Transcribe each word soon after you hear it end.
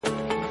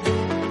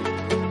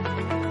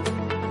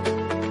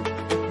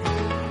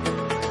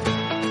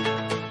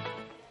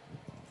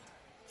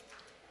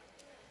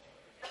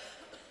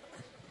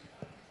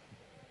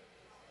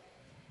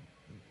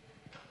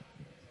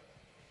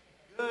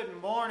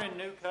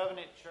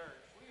Covenant Church.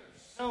 We are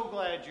so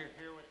glad you're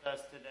here with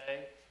us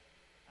today.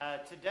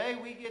 Today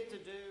we get to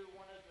do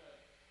one of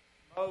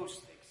the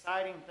most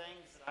exciting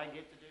things that I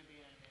get to do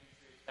being in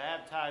ministry is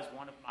baptize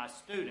one of my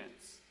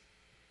students.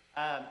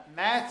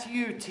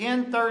 Matthew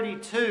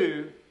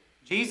 10:32,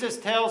 Jesus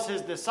tells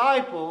his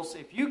disciples,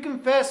 if you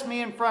confess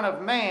me in front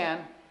of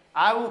man,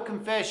 I will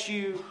confess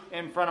you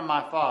in front of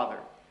my Father.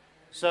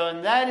 So,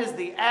 and that is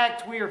the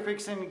act we are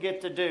fixing to get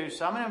to do.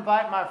 So I'm going to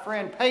invite my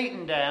friend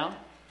Peyton down.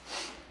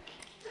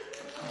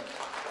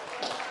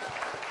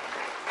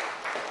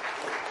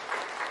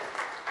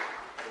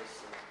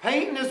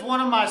 Peyton is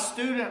one of my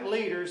student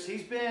leaders.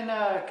 He's been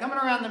coming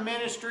around the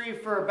ministry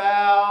for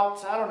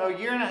about, a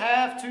year and a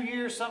half, 2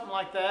 years, something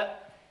like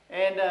that.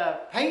 And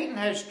Peyton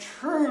has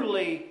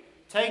truly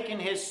taken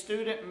his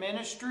student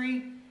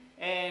ministry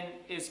and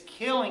is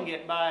killing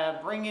it by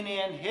bringing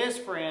in his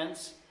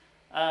friends,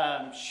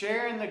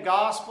 sharing the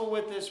gospel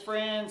with his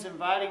friends,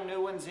 inviting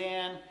new ones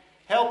in,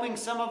 helping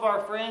some of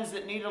our friends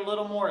that need a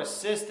little more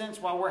assistance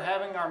while we're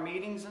having our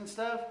meetings and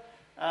stuff.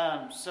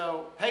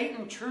 So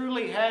Peyton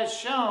truly has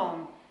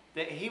shown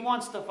that he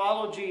wants to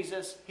follow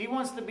Jesus. He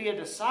wants to be a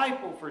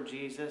disciple for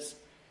Jesus.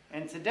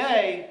 And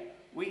today,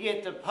 we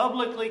get to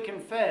publicly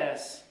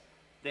confess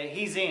that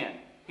he's in.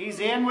 He's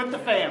in with the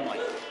family.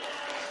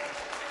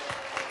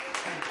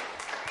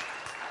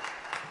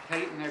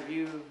 Peyton, have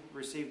you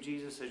received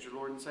Jesus as your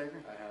Lord and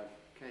Savior? I have.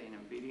 Okay, in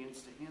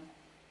obedience to him.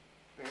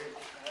 Very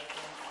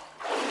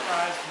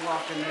surprised to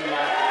walk in new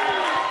life.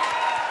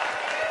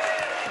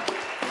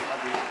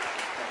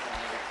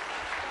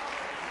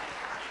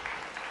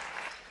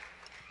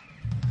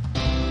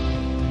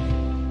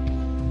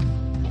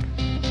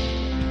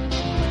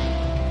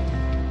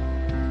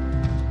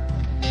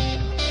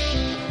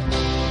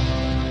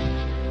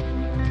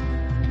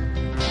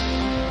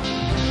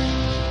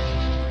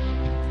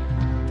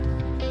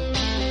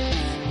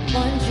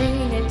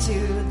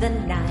 The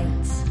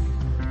night,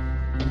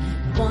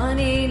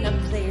 wanting a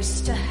place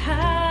to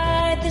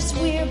hide this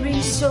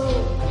weary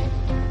soul,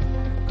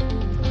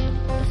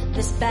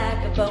 this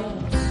bag of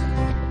bones.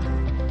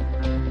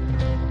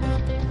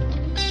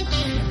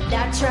 And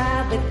I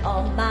try with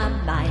all my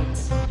might,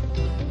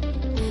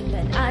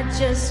 but I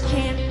just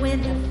can't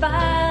win the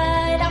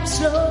fight. I'm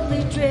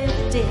slowly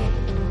drifting,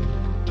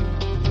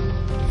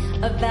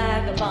 a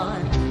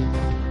vagabond.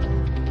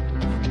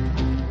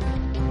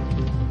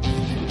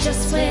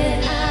 Just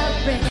when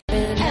I've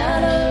been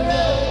out of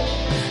road,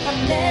 I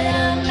met a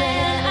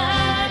man I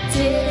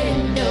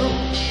didn't know.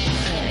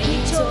 And he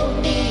told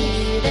me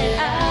that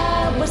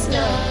I was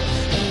not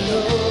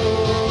alone.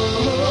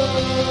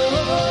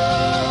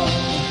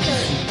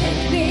 Pick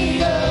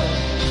me up,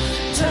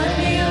 turn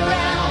me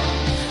around,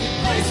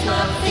 place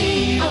my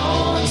feet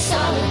on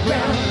solid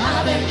ground.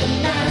 I thank the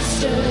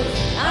Master,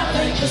 I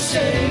thank the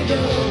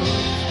Savior,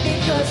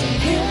 because he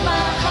healed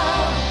my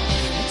heart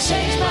and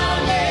changed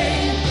my name.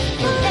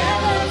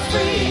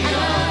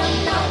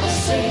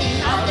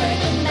 I thank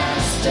the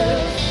Master,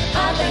 I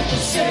thank the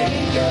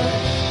Savior,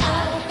 I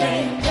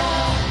thank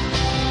God.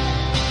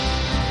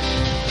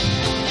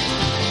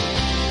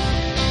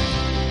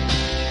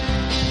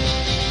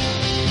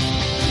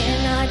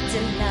 Cannot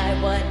deny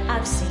what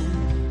I've seen.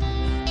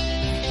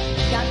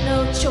 Got no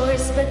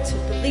choice but to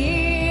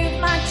believe.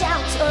 My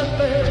doubts are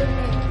burning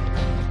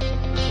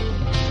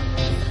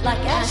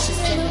like ashes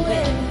in the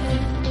wind.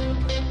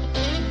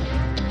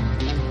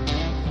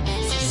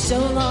 So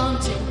long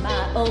to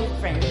my old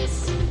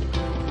friends,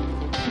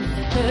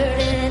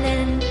 burden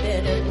and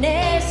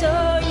bitterness.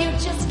 Oh, you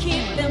just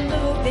keep them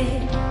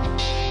moving,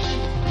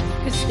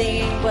 'cause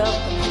they ain't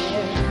welcome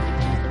here.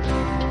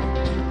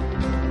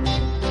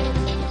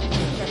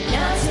 From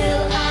now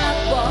till I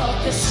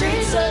walk the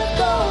streets of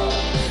gold,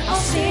 I'll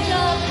sing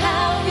of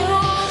how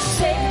you'll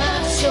save my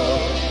soul.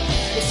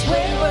 This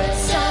wayward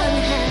son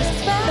has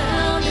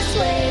found his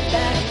way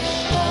back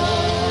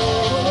home.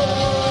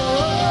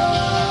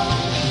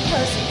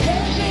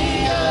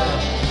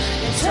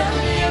 Turn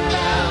me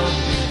around,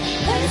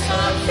 place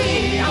my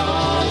feet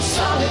on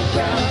solid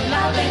ground. I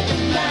thank the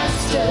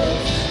Master,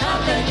 I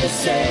thank the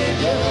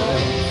Savior,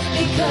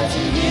 because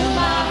you healed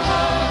my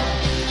heart,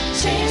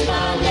 changed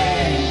my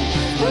name.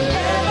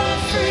 Forever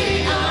free,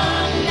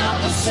 I'm not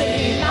the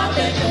same. I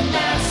thank the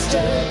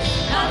Master,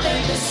 I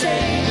thank the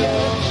Savior,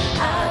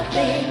 I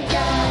thank God.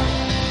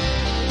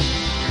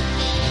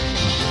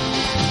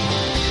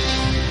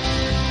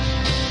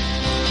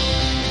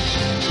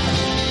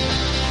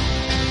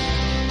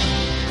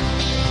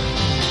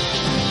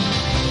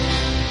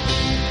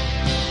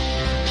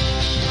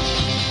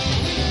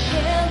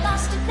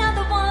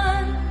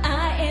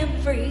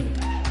 Free,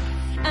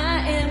 I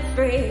am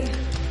free,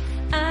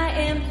 I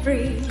am free.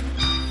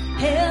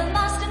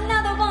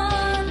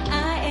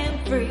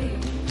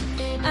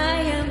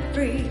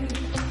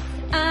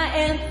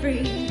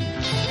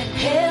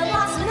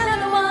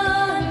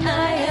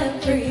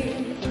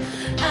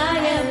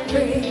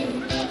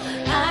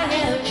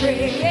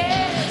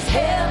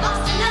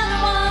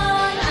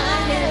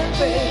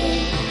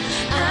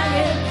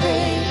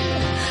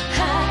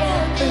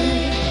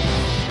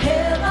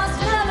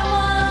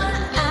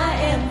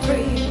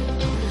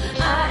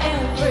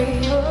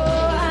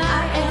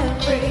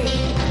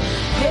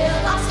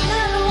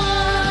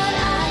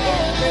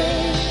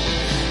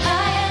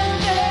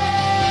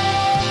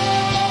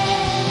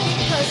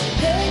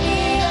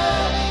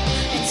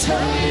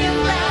 turn me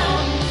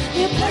around.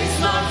 You place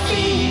my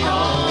feet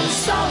on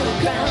solid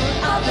ground.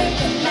 I thank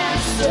the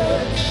Master,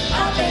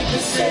 I thank the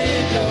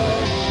Savior,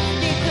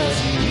 because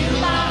you knew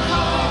my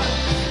heart,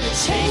 you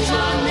changed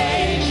my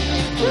name,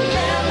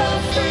 forever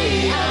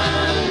free,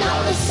 I'm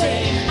not the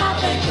same. I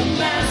thank the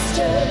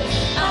Master,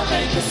 I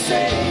thank the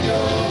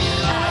Savior,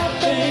 I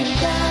thank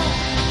God.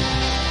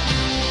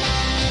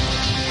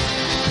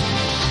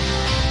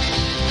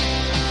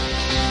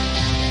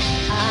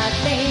 I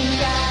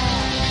thank God.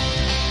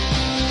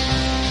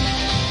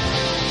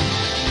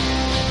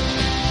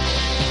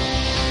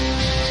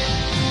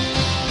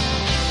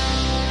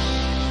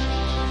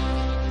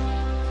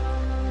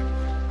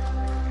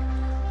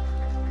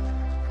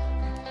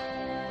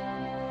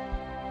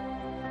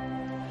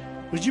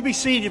 Would you be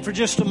seated for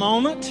just a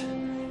moment?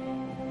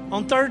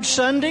 On third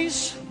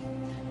Sundays,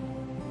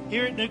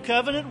 here at New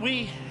Covenant,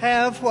 we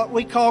have what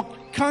we call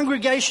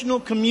congregational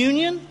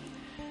communion.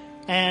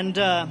 And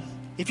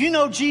if you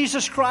know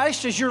Jesus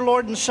Christ as your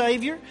Lord and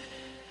Savior,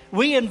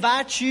 we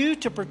invite you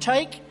to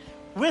partake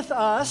with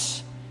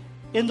us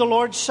in the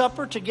Lord's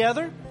Supper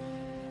together.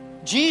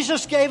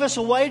 Jesus gave us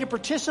a way to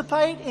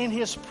participate in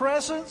His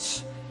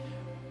presence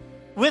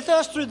with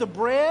us through the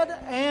bread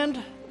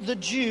and the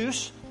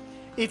juice.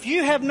 If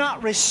you have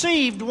not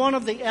received one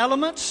of the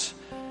elements,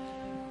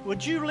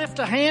 would you lift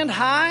a hand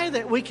high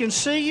that we can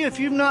see you? If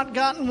you've not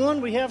gotten one,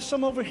 we have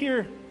some over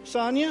here.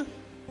 Sonia?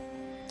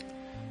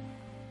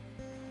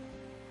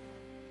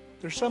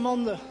 There's some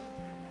on the...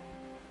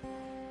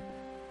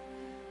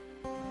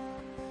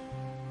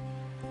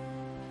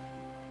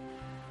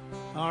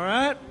 All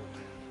right.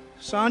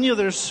 Sonia,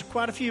 there's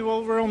quite a few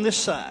over on this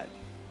side.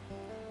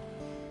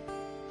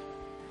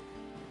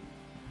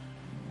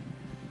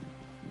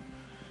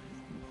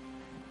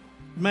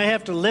 You may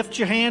have to lift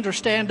your hand or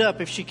stand up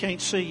if she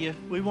can't see you.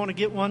 We want to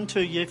get one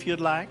to you if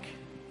you'd like.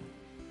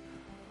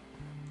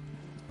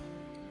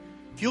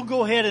 If you'll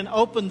go ahead and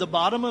open the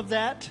bottom of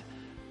that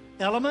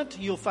element,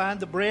 you'll find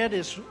the bread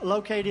is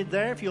located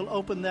there. If you'll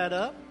open that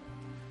up.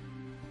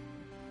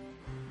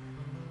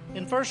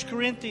 In 1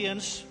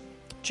 Corinthians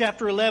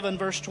chapter 11,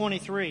 verse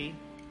 23,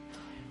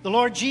 the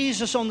Lord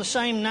Jesus, on the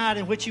same night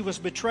in which He was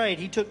betrayed,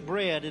 He took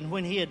bread, and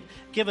when He had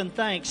given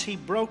thanks, He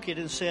broke it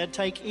and said,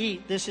 "Take,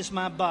 eat, this is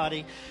my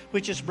body,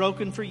 which is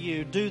broken for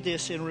you. Do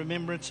this in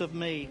remembrance of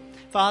me."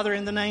 Father,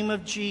 in the name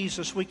of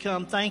Jesus, we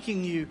come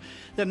thanking You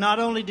that not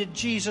only did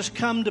Jesus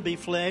come to be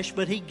flesh,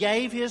 but He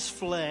gave His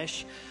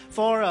flesh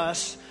for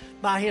us.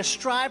 By His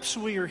stripes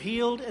we are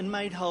healed and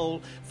made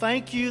whole.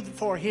 Thank You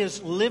for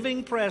His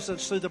living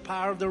presence through the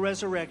power of the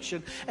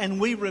resurrection.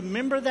 And we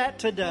remember that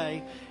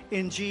today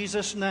in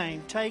Jesus'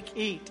 name. Take,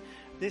 eat.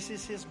 This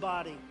is His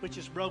body, which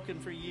is broken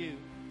for you.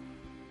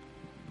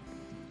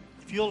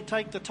 If you'll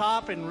take the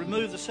top and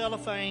remove the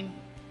cellophane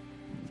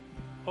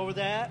over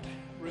that,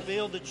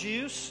 reveal the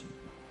juice.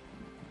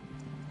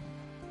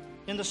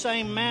 In the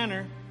same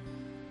manner,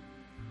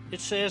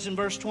 it says in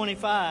verse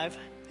 25,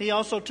 He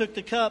also took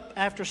the cup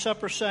after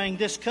supper, saying,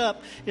 "This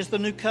cup is the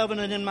new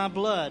covenant in my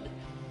blood.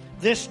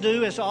 This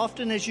do as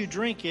often as you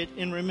drink it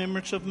in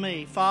remembrance of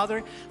me."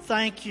 Father,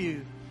 thank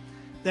You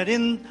that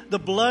in the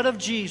blood of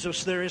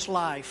Jesus there is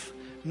life.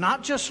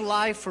 Not just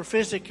life for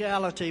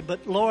physicality,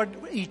 but Lord,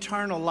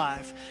 eternal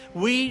life.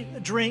 We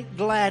drink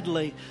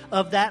gladly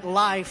of that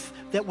life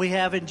that we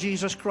have in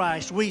Jesus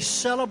Christ. We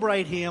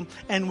celebrate Him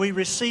and we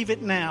receive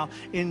it now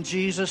in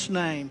Jesus'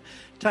 name.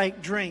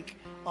 Take, drink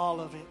all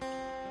of it.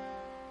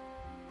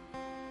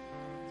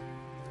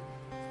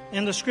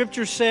 And the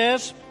scripture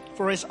says,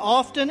 "For as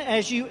often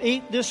as you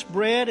eat this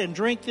bread and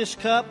drink this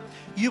cup,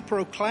 you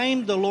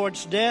proclaim the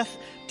Lord's death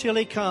till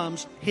He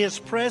comes." His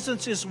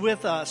presence is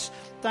with us.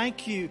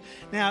 Thank You.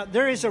 Now,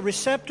 there is a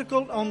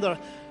receptacle on the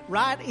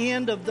right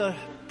end of the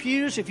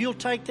pews. If you'll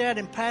take that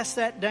and pass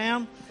that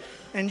down,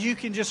 and you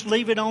can just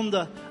leave it on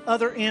the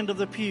other end of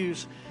the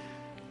pews.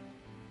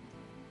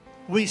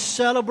 We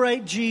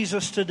celebrate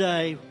Jesus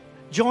today.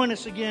 Join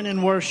us again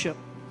in worship.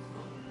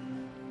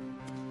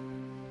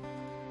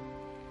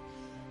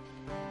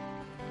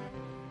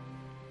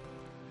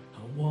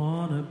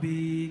 Wanna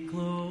be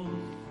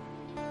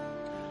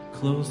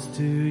close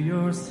to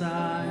Your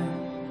side,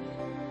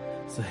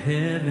 so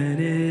heaven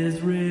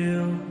is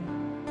real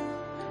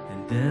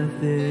and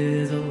death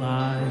is a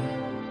lie.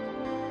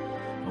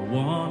 I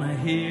wanna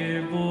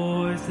hear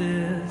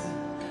voices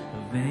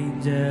of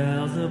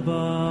angels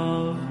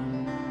above,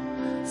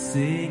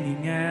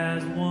 singing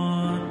as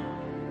one,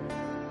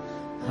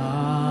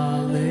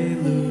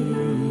 hallelujah,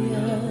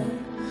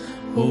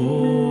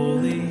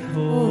 holy,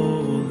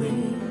 holy,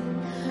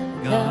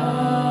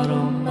 God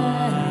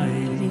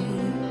Almighty,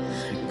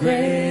 the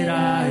great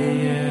I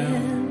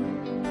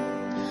am,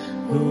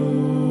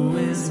 who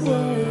is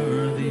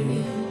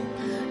worthy,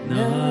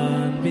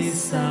 none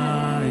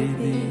beside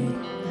Thee,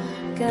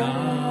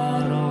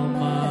 God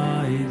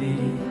Almighty,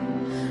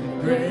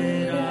 the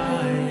great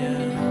I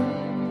am.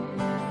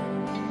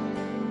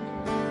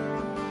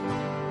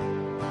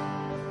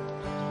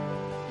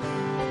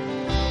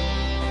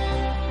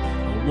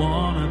 I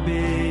wanna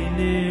be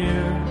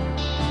near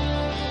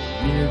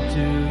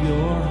to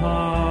Your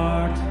heart,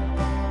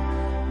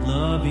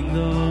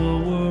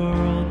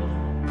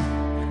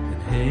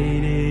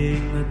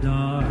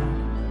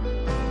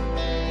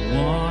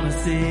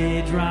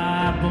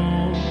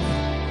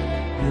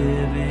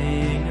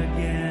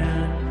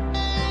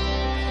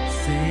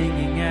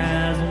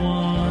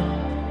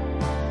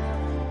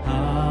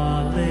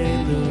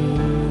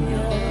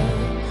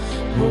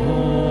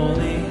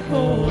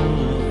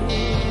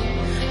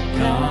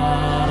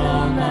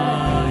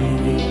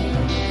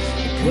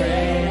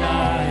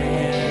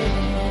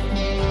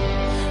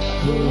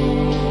 who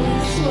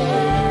is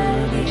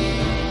worthy,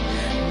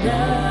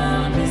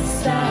 none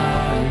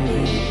beside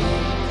thee,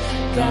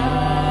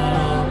 God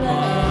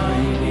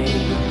Almighty,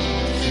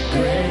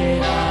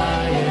 great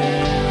I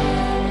am.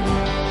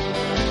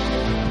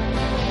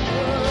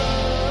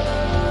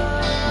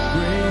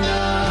 Great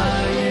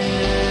I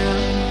am.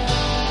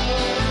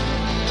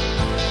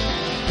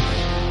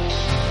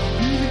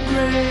 You're the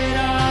great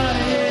I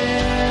am.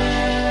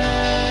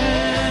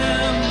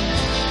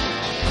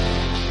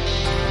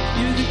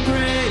 You're the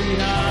great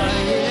I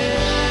am.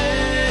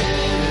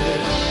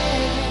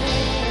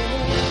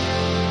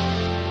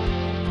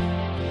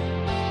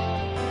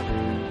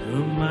 The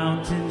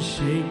mountains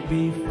shake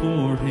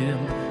before him,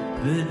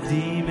 the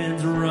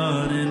demons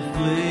run and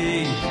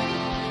flee.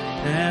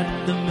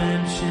 At the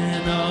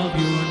mention of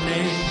your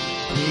name,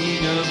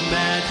 King of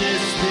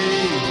Majesty,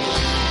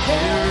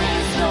 there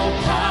is no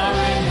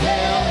power in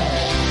hell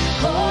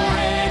or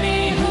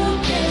any who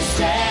can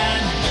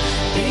stand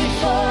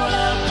before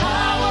the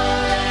power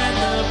and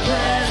the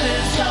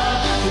presence of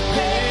the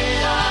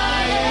great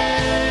I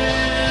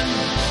am.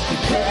 The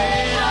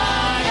great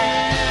I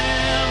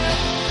am.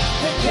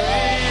 The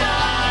great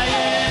I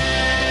am.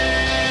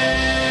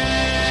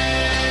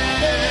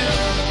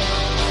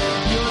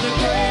 You're the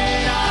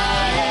great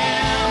I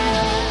am.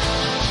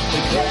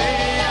 The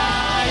great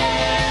I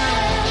am.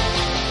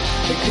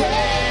 The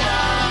great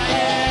I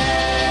am.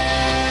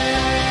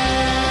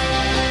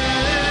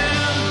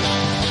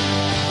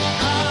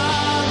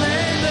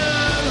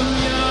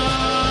 Hallelujah.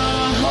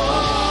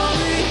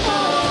 Holy,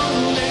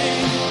 holy,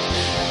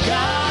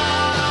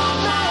 God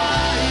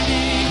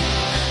Almighty,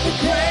 the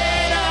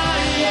great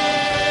I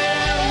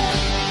am.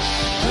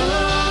 Who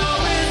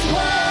is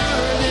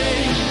worthy?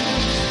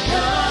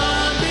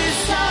 None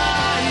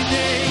beside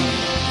thee,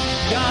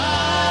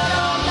 God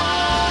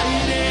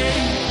Almighty,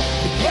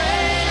 the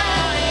great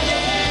I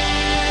am.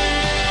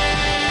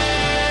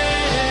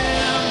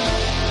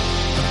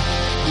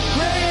 The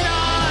great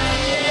I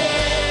am.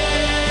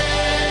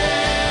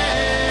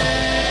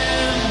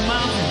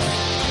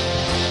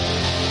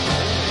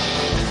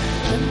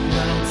 The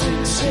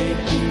mountains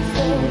shake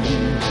before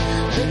you,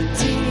 the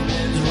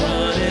demons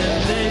run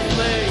and they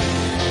flee.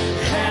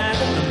 At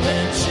the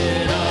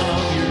mention of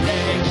your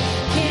name,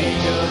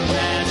 King of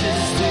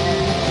Majesty,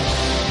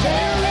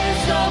 there is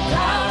no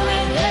power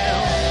in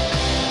hell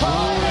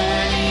or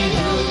any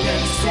who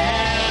can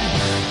stand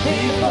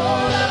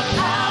before the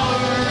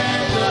power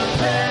and the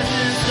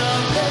presence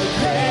of the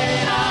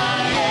great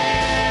I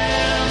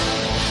am.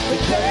 The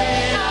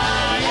great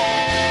I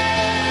am.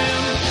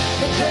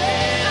 The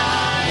great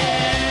I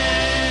am.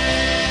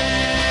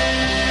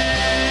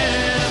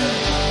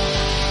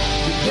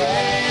 The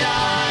great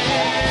I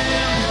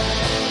am.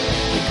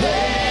 The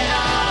great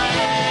I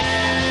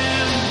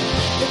am.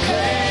 The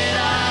great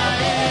I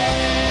am.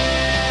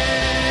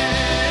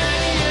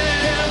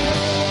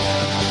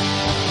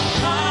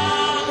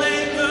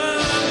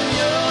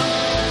 Hallelujah.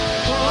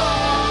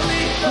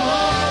 Holy,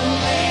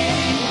 holy,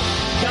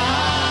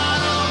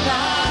 God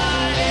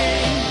Almighty,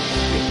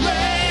 the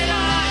great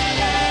I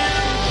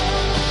am.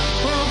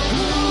 For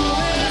who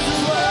is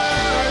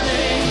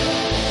worthy?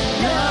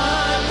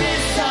 None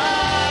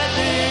beside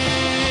thee,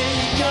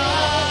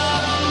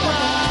 God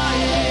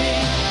Almighty,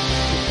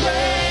 the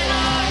great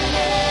I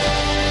am.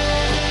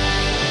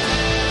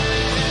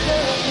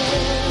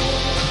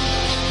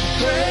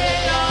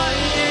 Great I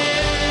am.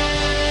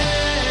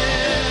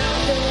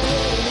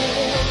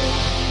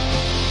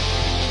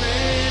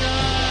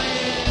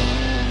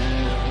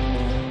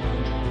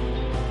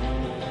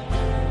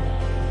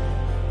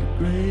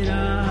 Great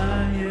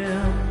I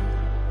am.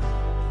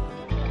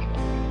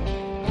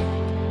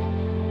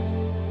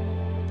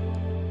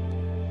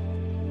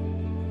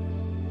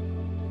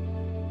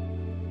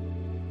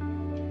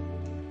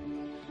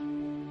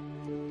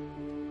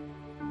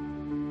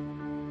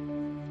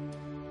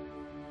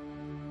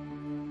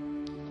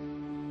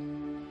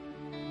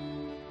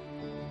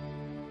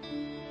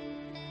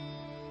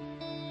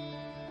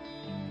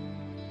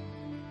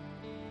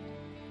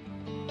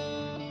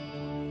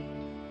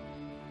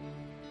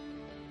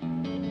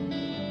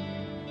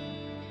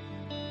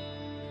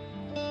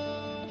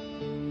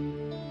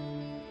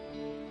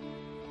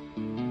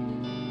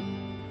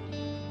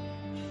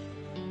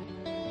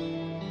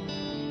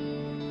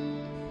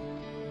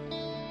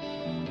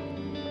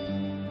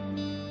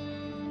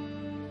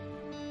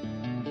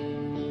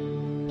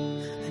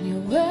 And you're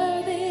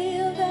worthy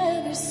of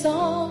every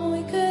song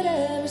we could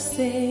ever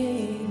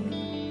sing.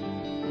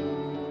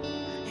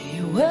 And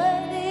you're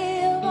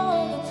worthy of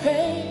all the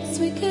praise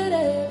we could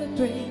ever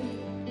bring.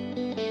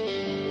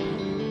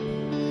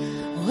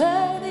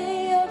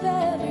 Worthy of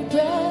every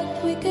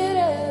breath we could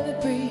ever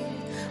breathe.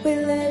 We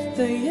live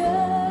for you.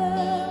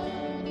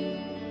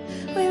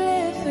 We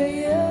live for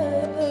you.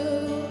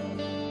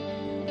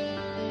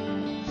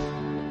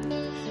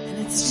 And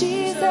it's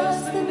Jesus,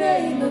 the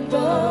name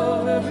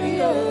above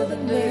every other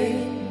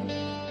name.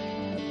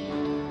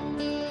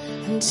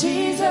 And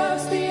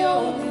Jesus, the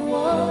only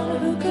one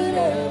who could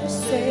ever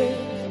save.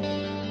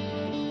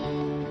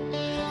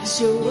 'Cause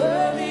you're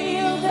worthy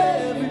of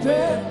every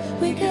breath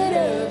we could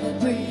ever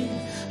breathe.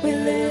 We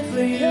live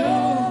for you.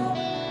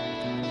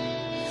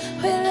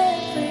 We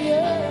live for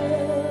you.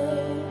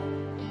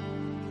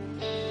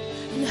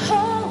 And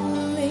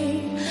holy,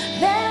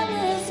 there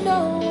is no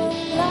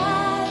one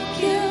like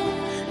you.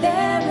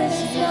 There is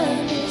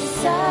none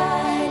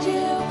beside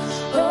you.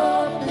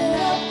 Open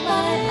up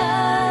my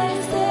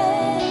eyes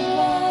and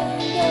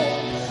wonder.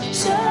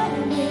 Show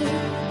me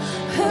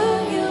who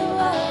you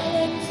are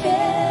and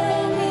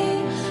fill me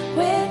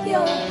with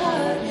your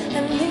heart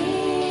and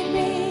lead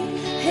me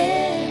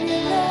in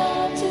your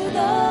love to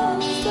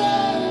those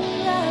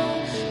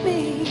around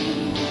me.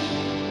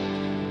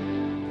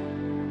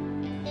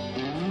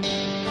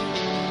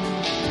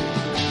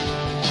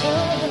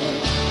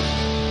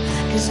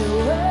 'Cause you're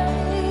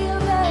worthy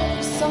of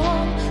every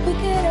song we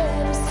could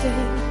ever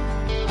sing,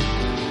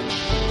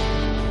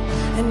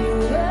 and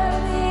you're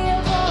worthy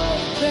of all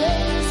the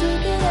praise we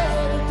could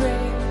ever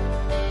bring.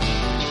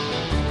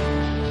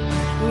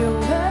 You're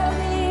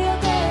worthy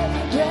of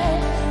every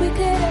breath we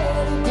could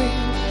ever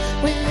breathe.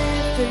 We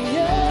live for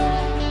you.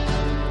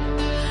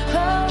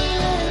 Oh, we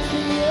live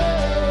for you.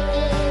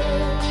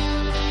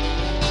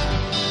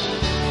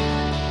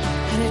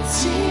 And it's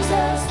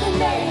Jesus, the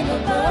name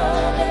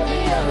above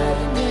every other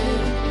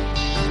name.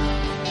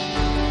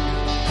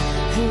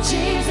 And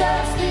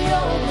Jesus, the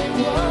only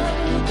one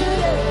who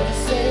could ever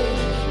save.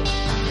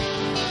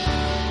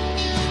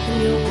 And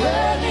you're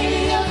worthy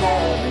of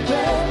every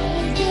breath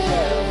we could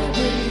ever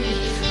breathe.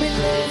 We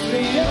live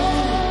for you.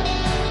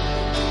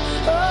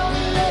 Oh,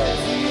 we live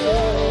for you.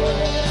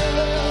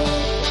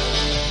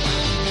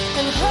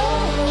 And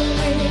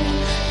holy,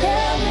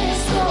 there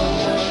is no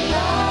one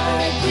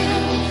like you.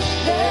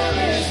 There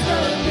is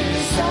none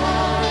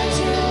beside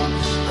you.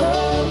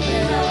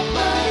 Open up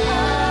my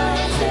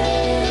eyes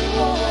and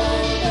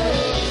wonder.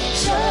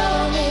 Show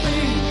me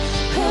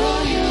who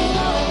you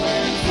are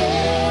and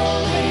fill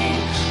me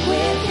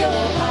with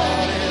your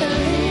heart and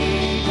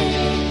lead me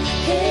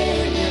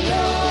in your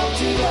love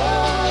to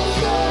those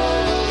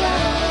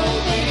around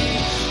me.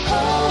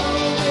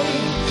 Holy,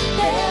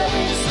 there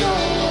is no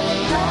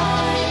one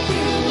like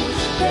you.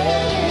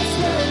 There is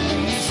none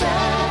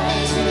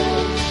beside you.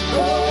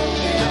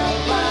 Open up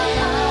my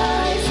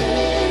eyes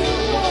and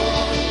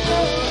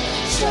wonder.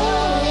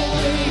 Show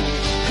me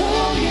who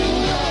you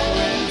are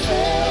and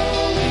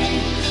fill me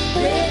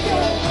with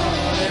your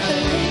heart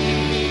and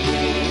lead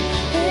me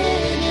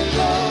in your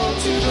love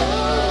to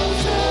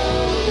those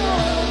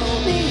around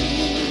me.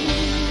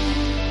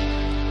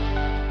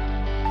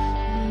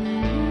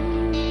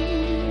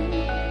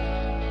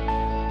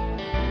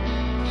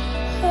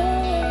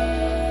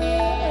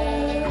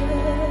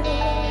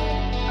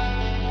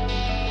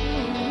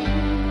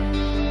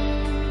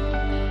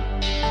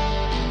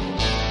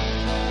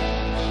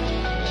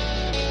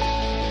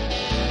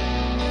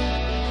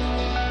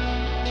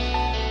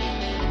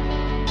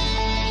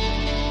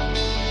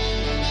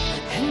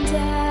 And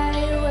I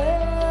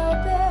will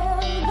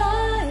build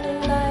my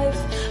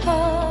life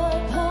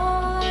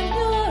upon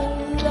your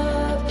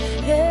love.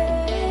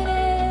 It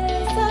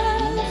is a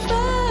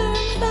firm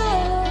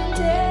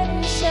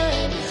foundation.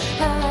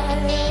 I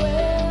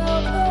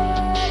will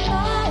put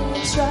my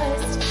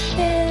trust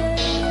in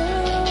you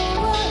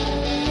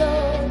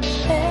alone,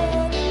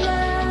 and I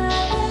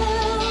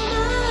will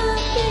not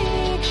be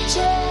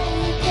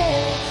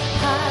shaken.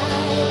 I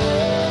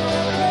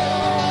will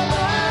build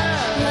my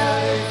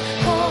life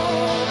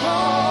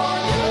upon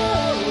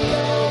your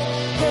love.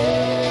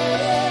 It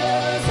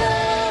is a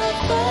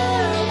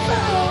firm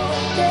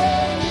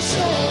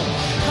foundation.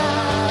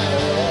 I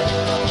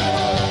will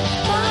put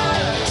my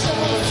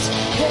trust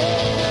in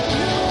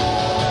you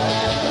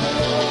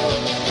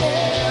alone,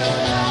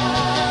 and I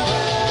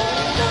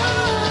will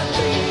not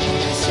be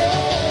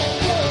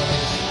shaken.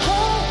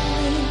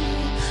 Holy,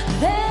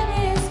 there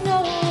is no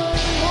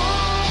one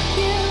like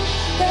you.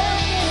 There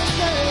is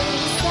none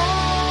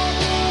beside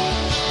you.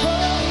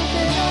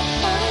 Open up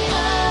my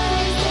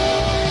eyes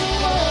and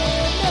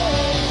wonder.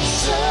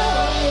 Show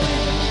me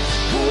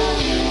who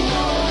you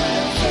are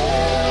and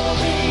fill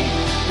me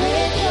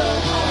with your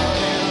heart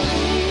and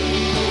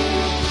lead me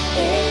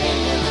in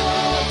your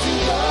love to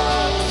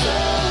those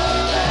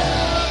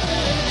around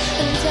me.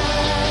 And I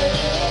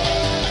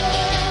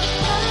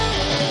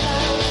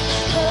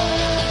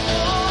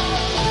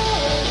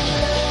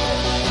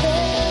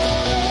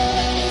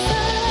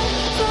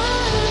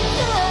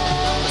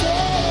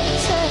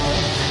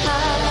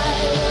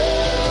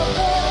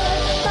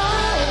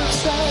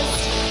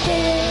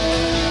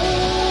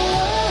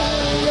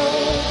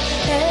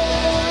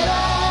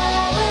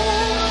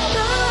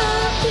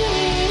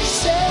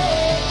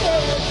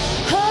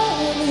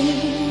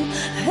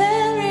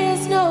there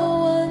is no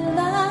one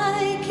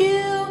like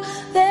you.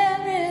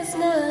 There is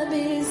none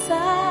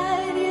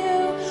beside you.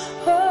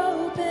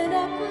 Open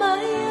up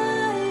my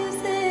eyes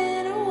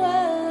in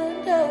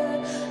wonder.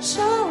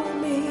 Show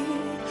me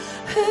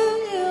who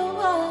you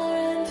are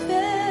and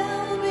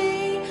fill me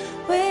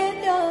with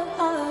your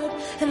heart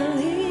and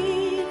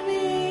lead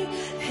me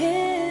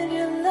in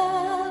your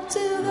love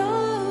to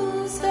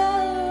those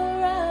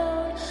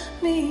around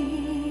me.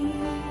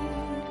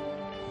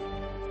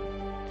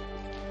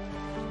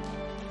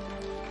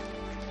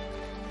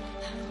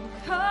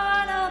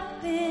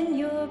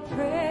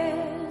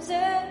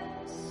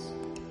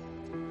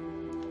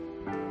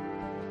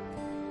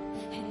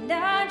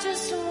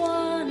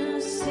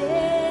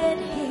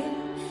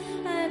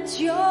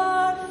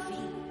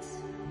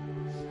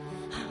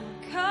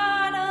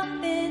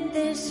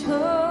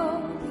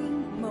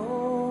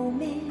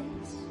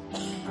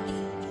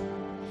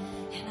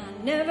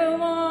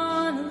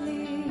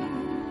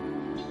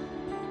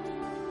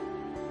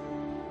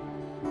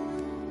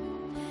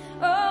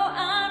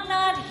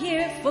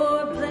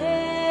 for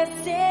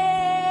blessings.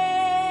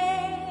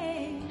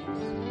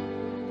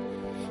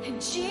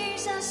 And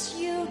Jesus,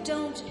 you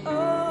don't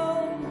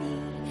owe me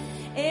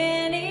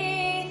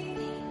anything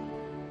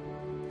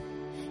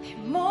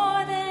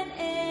more than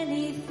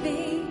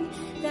anything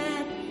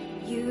that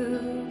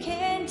you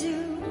can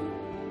do.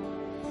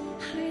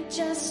 I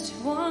just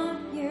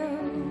want you,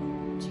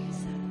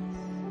 Jesus.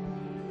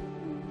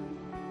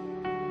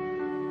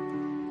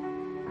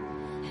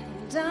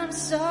 And I'm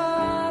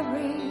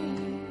sorry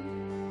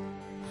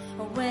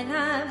when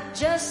I've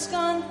just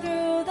gone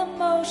through the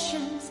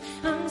motions.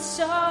 I'm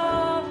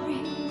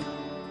sorry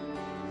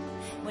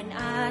when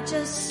I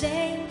just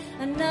sang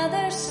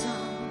another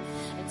song.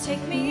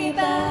 Take me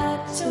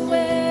back to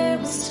where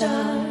we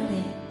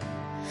started.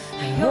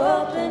 I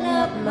open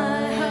up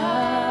my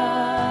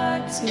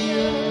heart to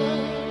you.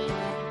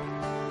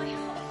 My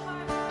whole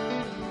heart.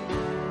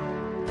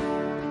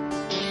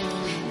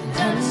 And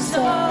I'm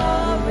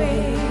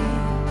sorry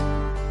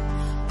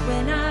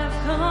when I've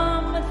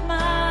come with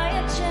my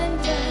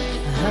agenda.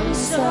 I'm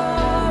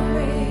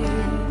sorry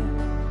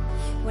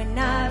when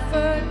I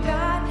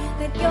forgot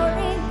that you're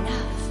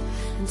enough.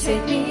 And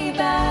take me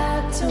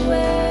back to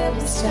where we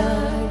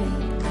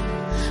started.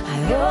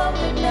 I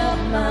open up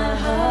my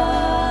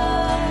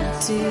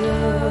heart to you.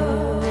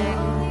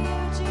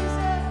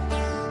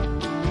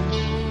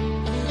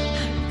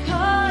 I'm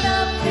caught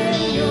up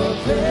in your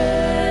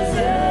presence,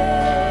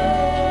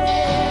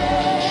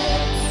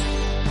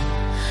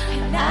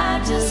 and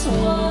I just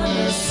want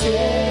to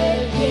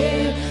sit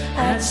here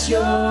at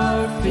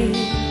your feet.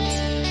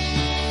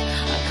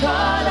 I'm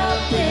caught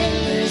up in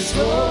this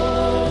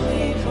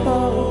holy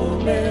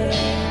moment,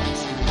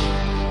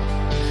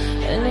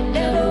 and I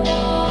never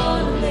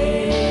want to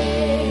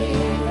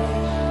leave.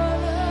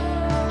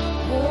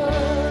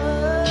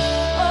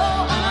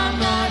 Oh, I'm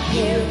not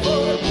here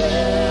for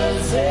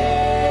blessing.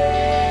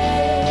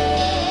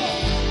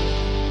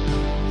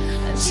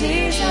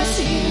 Jesus,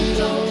 you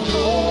don't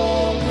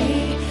owe me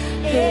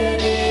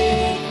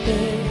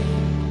anything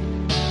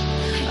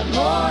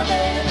more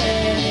than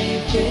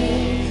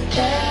anything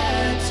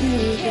that you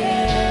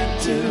can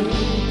do.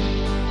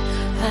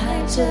 I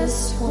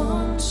just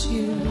want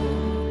you.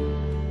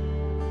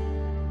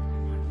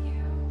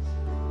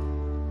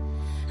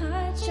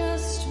 I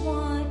just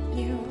want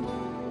you.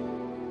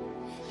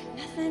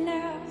 Nothing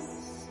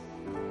else.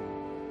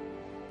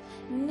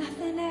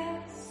 Nothing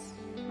else.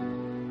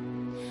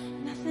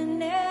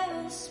 Nothing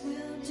else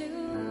will do.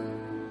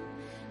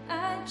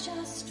 I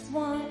just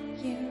want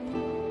you.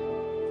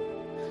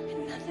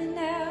 Nothing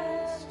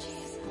else,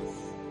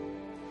 Jesus.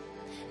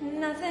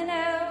 Nothing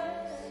else.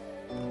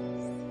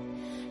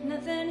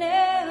 Nothing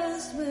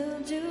else will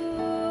do.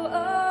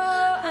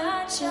 Oh,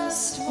 I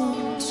just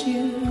want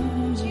you,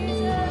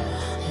 Jesus.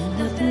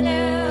 Nothing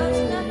else,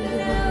 nothing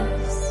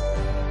else,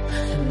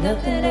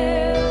 nothing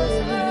else,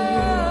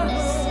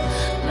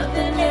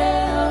 nothing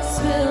else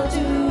will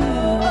do.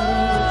 Oh,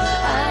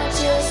 I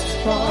just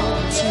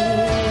want you.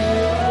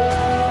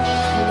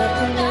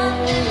 Nothing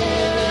else, nothing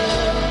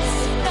else,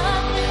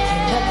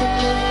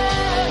 nothing else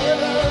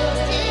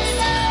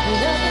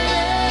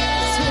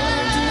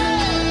will do.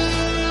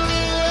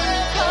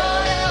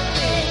 Caught up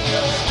in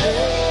your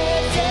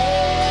presence,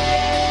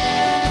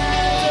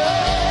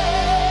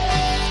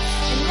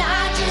 and I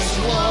just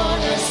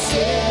wanna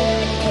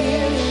sit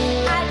here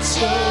at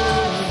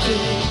your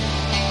feet.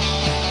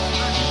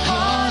 I'm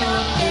caught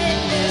up in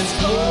this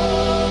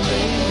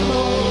holy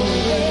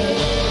moment,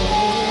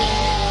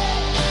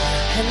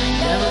 and I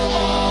never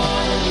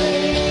wanna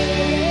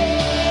leave.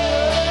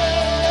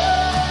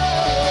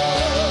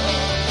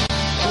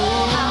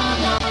 Oh, I'm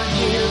not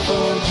here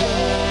for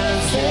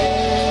blessings.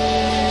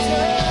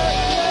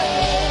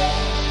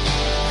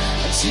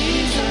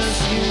 Jesus,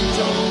 you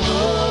don't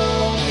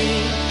owe me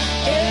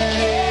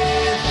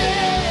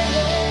anything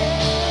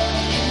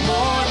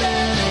more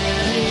than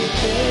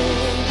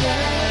anything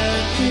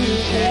that you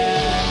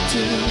can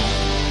do.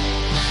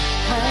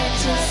 I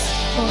just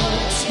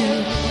want you.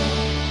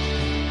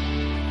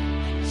 I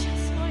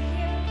just want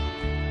you.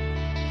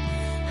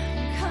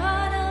 I'm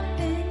caught up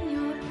in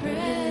your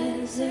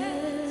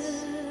presence,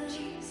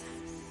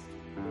 Jesus.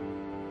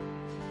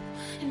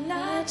 And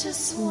I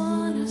just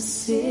wanna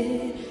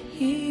sit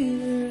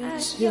here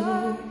at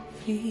your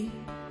feet.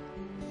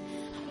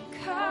 I'm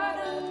caught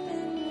up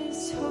in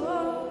this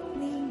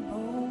holy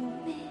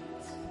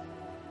moment,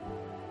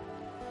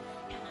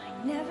 and I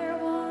never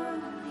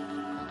wanna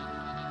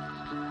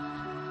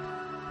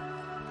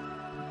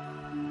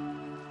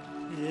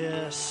leave.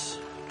 Yes.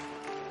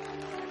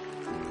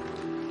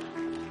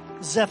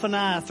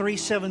 Zephaniah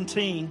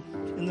 3:17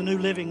 in the New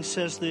Living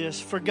says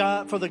this: For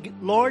the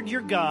Lord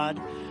your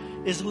God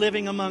is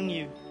living among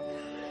you.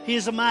 He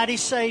is a mighty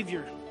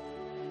Savior.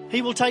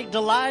 He will take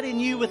delight in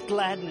you with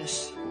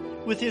gladness.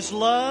 With His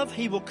love,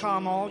 He will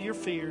calm all your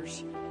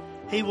fears.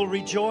 He will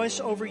rejoice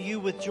over you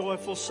with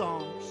joyful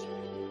songs.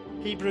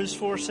 Hebrews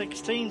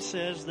 4:16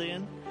 says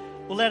then,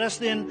 well, let us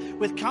then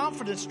with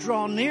confidence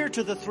draw near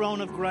to the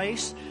throne of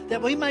grace,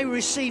 that we may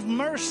receive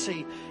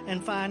mercy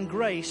and find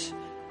grace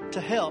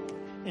to help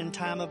in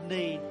time of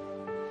need.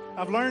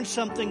 I've learned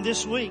something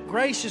this week.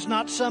 Grace is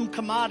not some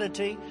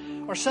commodity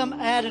or some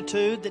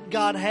attitude that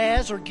God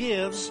has or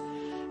gives.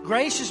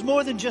 Grace is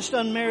more than just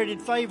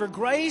unmerited favor.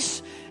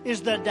 Grace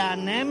is the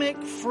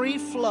dynamic, free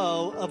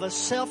flow of a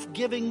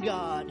self-giving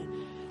God,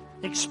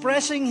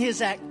 expressing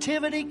His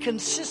activity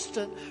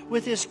consistent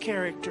with His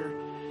character,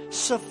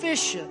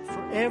 sufficient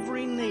for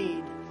every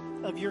need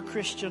of your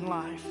Christian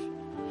life.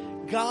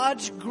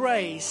 God's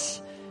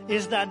grace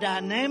is the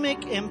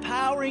dynamic,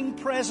 empowering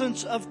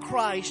presence of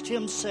Christ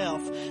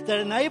Himself that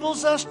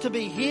enables us to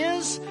be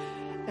His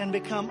and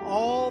become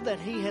all that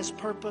He has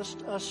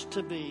purposed us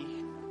to be.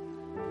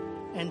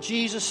 And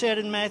Jesus said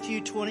in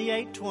Matthew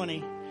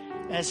 28:20,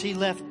 as He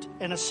left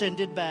and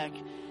ascended back,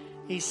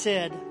 He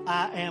said,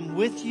 I am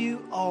with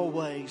you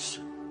always,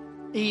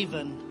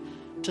 even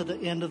to the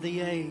end of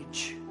the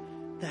age.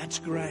 That's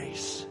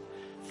grace.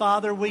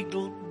 Father, we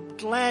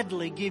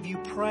gladly give you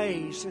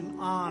praise and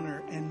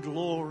honor and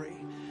glory.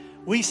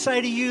 We say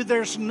to you,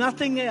 there's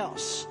nothing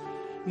else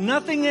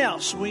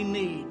we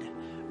need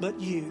but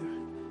you.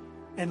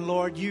 And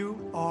Lord,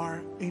 you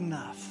are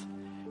enough.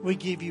 We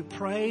give you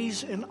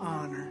praise and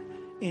honor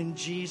in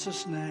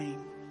Jesus'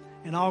 name.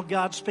 And all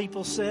God's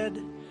people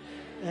said,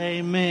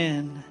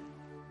 amen.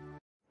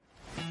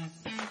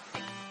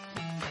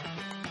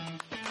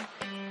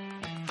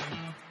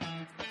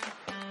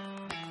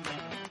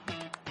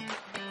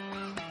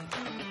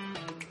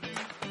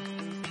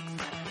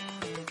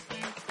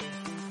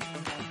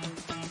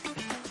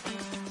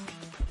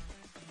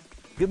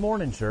 Good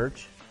morning,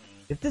 church.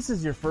 If this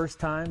is your first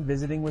time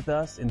visiting with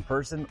us in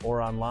person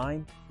or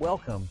online,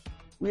 welcome.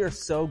 We are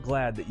so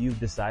glad that you've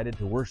decided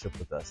to worship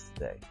with us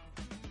today.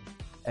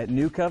 At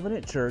New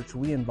Covenant Church,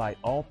 we invite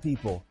all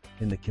people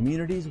in the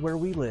communities where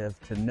we live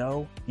to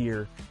know,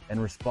 hear, and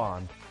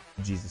respond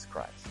to Jesus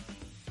Christ.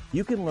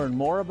 You can learn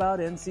more about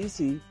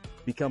NCC,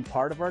 become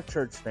part of our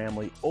church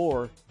family,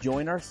 or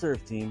join our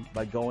serve team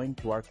by going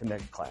to our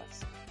Connect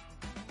class.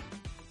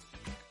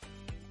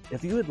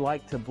 If you would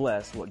like to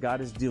bless what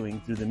God is doing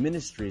through the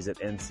ministries at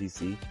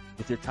NCC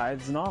with your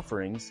tithes and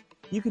offerings,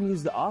 you can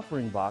use the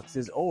offering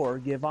boxes or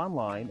give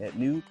online at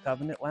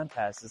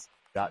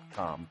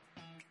newcovenantlampasas.com.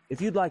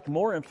 If you'd like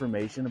more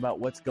information about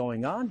what's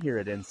going on here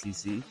at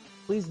NCC,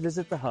 please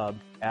visit the hub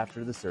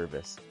after the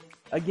service.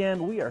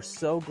 Again, we are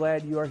so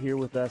glad you are here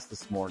with us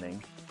this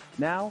morning.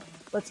 Now,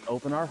 let's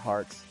open our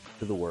hearts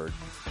to the Word.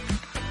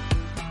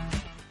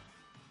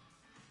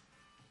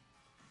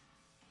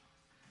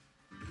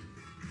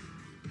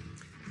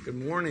 Good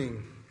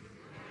morning.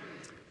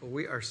 Well,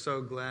 we are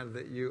so glad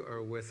that you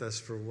are with us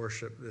for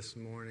worship this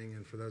morning.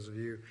 And for those of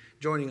you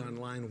joining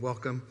online,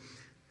 welcome.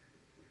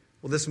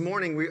 Well, this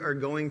morning we are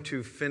going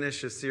to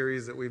finish a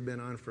series that we've been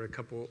on for a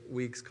couple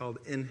weeks called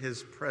In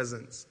His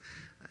Presence.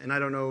 And I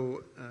don't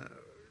know,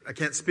 I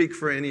can't speak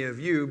for any of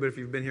you, but if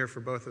you've been here for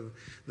both of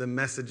the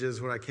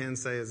messages, what I can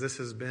say is this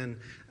has been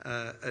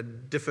a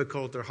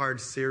difficult or hard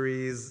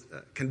series,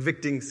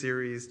 convicting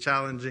series,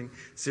 challenging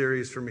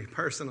series for me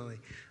personally.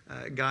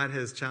 God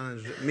has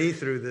challenged me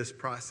through this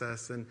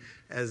process, and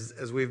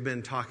as we've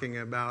been talking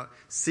about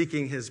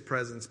seeking His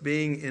presence,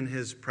 being in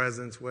His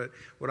presence, what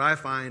I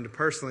find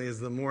personally is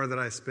the more that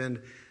I spend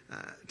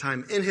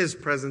time in His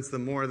presence, the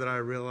more that I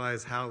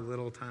realize how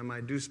little time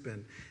I do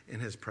spend in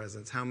His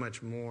presence, how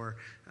much more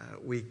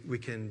we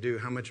can do,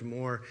 how much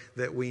more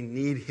that we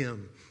need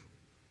Him.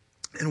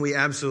 And we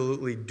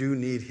absolutely do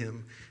need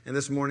Him. And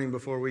this morning,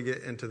 before we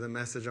get into the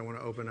message, I want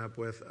to open up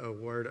with a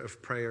word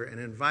of prayer and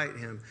invite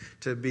Him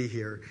to be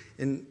here.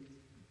 In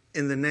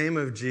the name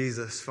of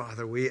Jesus,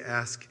 Father, we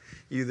ask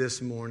you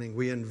this morning,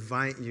 we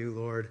invite you,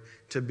 Lord,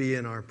 to be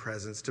in our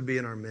presence, to be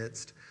in our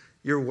midst.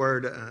 Your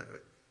word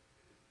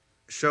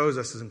shows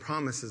us and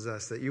promises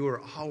us that you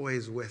are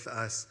always with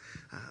us.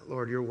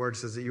 Lord, your word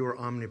says that you are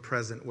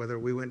omnipresent. Whether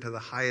we went to the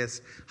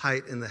highest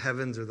height in the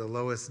heavens or the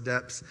lowest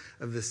depths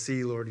of the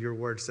sea, Lord, your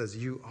word says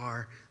you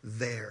are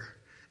there.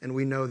 And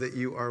we know that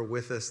you are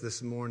with us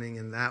this morning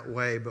in that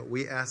way, but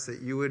we ask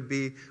that you would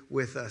be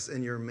with us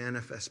in your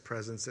manifest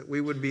presence, that we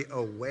would be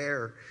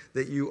aware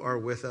that you are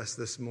with us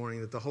this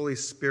morning, that the Holy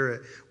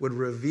Spirit would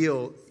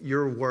reveal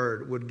your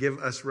word, would give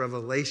us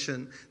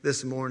revelation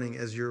this morning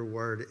as your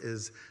word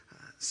is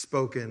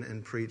spoken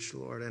and preached,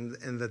 Lord,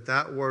 and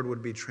that word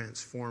would be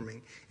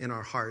transforming in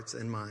our hearts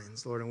and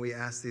minds, Lord. And we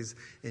ask these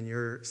in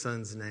your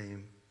Son's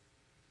name.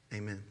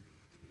 Amen.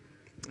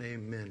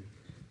 Amen.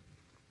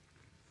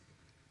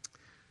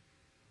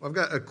 Well, I've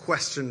got a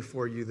question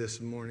for you this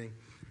morning.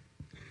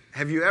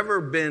 Have you ever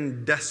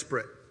been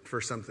desperate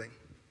for something?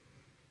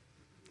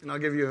 And I'll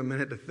give you a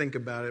minute to think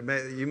about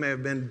it. You may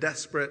have been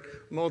desperate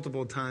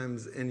multiple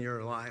times in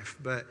your life,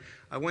 but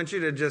I want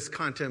you to just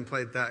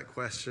contemplate that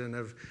question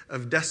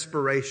of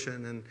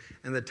desperation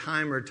and the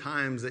time or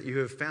times that you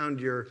have found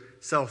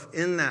yourself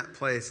in that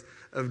place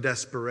of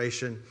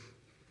desperation.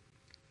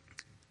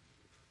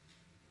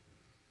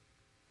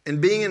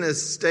 And being in a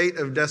state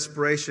of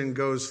desperation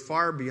goes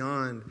far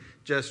beyond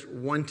just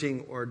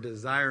wanting or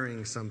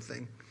desiring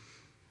something.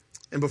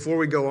 And before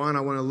we go on,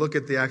 I want to look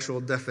at the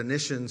actual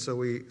definition so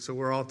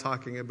we're all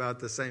talking about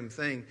the same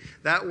thing.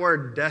 That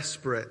word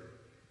desperate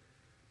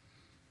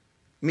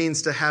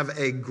means to have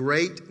a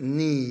great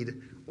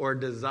need or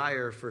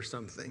desire for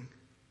something,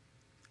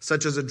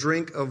 such as a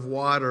drink of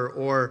water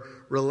or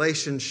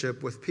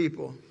relationship with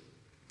people.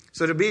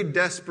 So to be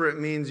desperate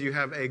means you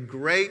have a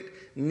great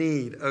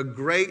need, a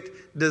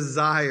great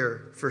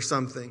desire for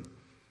something.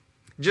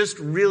 Just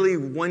really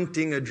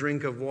wanting a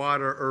drink of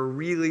water or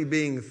really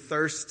being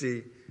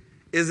thirsty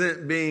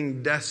isn't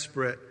being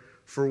desperate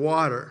for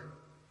water.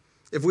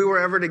 If we were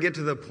ever to get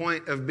to the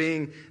point of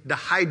being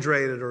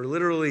dehydrated or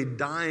literally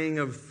dying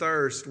of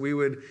thirst, we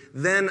would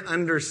then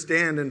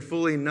understand and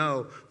fully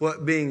know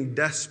what being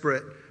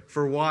desperate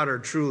for water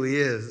truly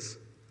is.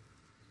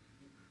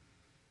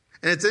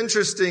 And it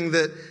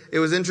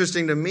was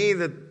interesting to me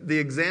that the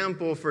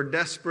example for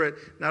desperate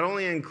not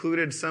only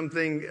included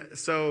something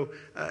so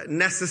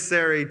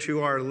necessary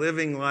to our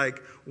living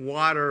like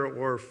water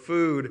or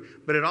food,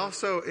 but it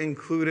also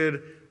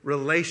included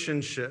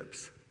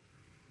relationships.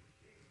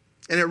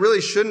 And it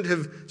really shouldn't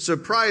have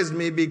surprised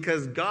me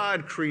because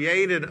God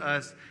created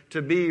us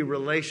to be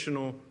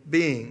relational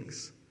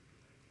beings.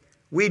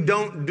 We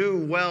don't do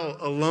well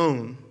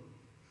alone.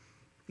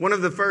 One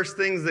of the first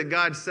things that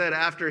God said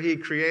after He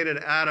created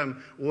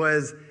Adam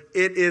was,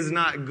 "It is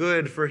not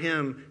good for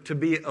him to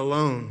be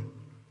alone."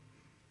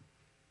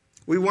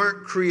 We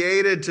weren't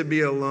created to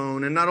be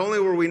alone. And not only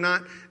were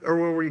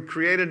we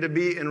created to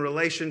be in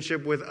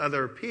relationship with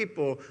other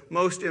people,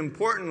 most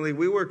importantly,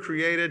 we were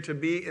created to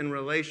be in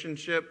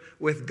relationship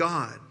with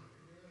God.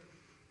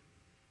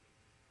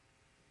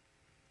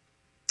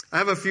 I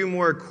have a few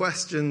more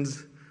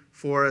questions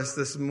for us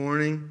this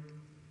morning.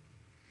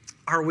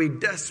 Are we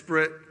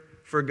desperate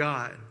for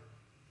God?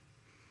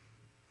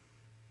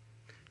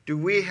 Do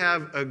we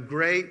have a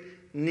great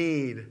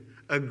need,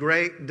 a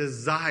great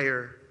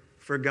desire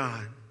for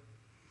God?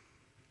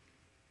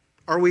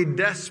 Are we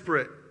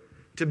desperate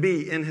to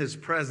be in His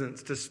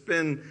presence, to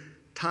spend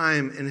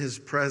time in His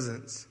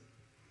presence?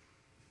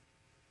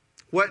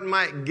 What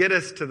might get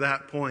us to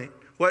that point?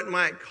 What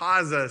might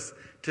cause us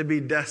to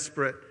be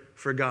desperate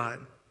for God?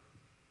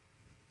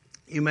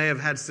 You may have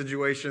had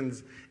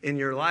situations in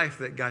your life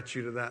that got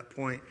you to that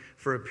point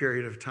for a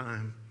period of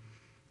time.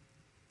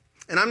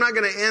 And I'm not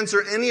going to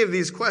answer any of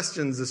these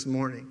questions this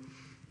morning.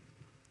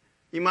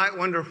 You might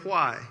wonder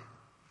why.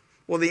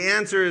 Well, the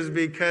answer is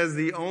because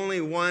the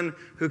only one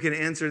who can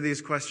answer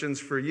these questions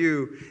for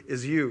you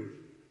is you.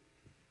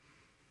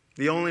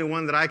 The only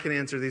one that I can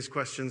answer these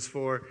questions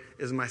for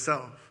is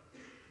myself.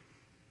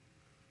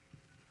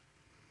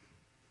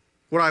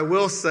 What I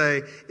will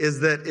say is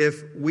that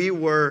if we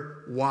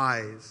were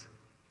wise,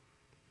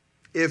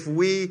 if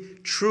we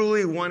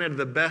truly wanted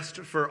the best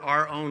for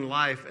our own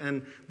life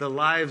and the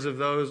lives of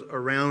those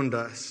around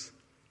us,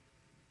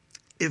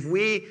 if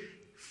we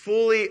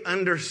fully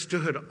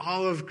understood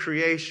all of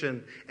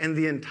creation and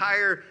the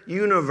entire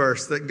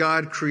universe that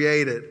God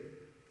created,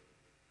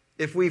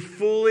 if we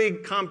fully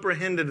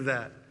comprehended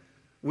that,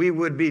 we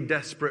would be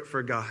desperate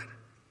for God.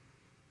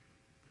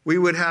 We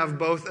would have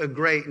both a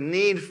great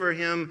need for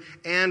Him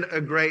and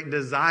a great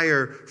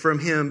desire from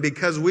Him,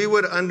 because we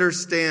would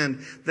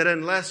understand that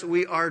unless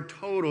we are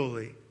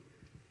totally,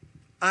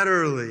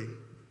 utterly,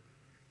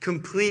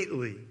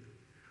 completely,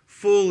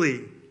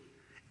 fully,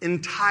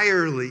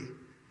 entirely,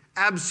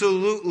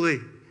 absolutely,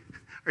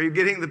 are you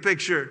getting the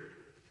picture?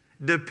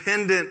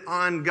 Dependent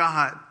on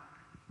God,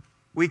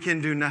 we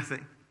can do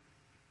nothing.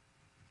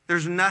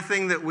 There's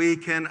nothing that we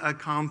can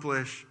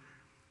accomplish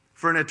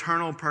for an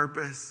eternal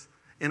purpose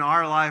in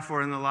our life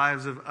or in the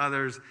lives of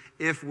others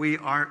if we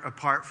aren't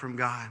apart from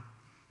God.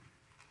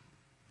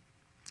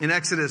 In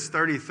Exodus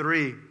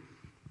 33,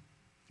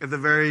 at the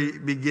very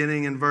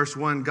beginning in verse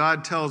 1,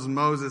 God tells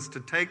Moses to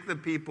take the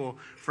people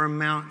from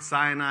Mount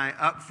Sinai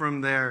up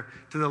from there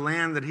to the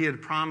land that He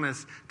had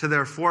promised to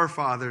their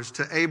forefathers,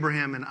 to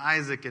Abraham and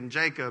Isaac and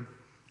Jacob.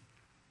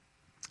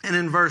 And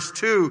in verse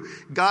 2,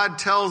 God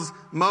tells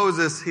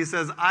Moses, He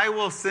says, "I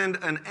will send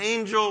an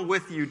angel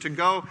with you to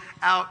go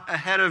out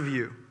ahead of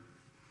you."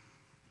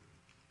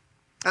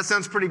 That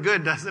sounds pretty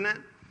good, doesn't it?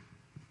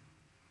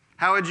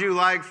 How would you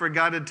like for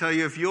God to tell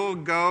you, if you'll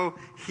go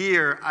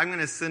here, I'm going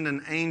to send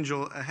an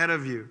angel ahead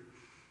of you?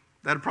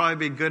 That'd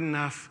probably be good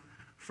enough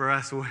for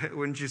us,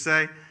 wouldn't you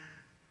say?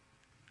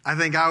 I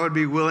think I would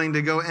be willing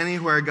to go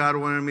anywhere God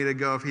wanted me to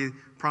go if He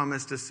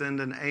promised to send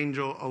an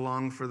angel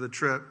along for the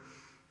trip.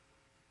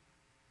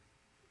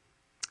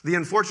 The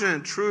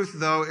unfortunate truth,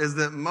 though, is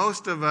that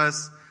most of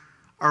us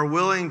are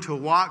willing to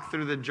walk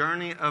through the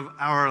journey of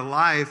our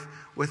life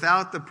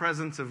without the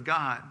presence of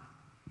God,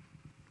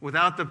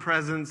 without the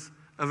presence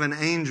of an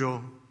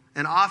angel,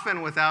 and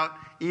often without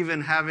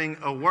even having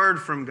a word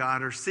from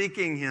God or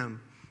seeking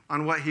Him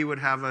on what He would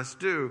have us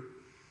do.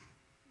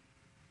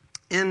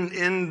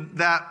 In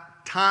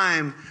that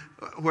time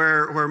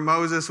where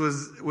Moses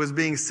was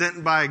being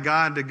sent by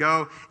God to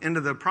go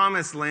into the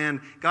promised land,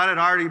 God had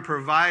already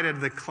provided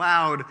the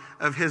cloud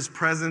of his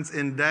presence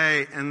in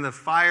day and the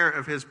fire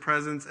of his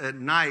presence at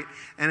night.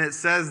 And it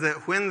says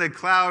that when the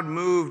cloud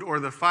moved or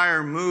the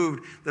fire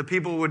moved, the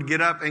people would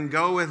get up and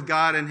go with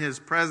God in his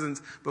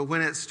presence. But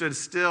when it stood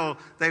still,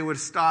 they would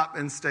stop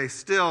and stay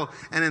still.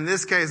 And in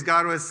this case,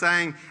 God was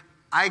saying,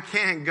 I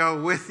can't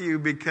go with you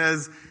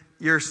because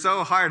you're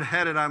so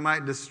hard-headed I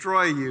might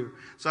destroy you.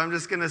 So I'm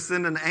just going to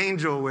send an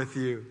angel with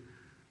you.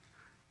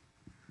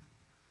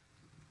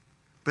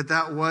 But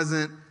that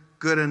wasn't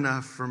good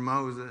enough for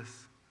Moses.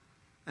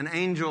 An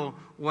angel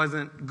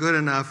wasn't good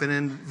enough. And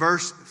in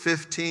verse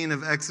 15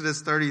 of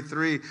Exodus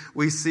 33,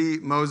 we see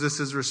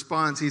Moses'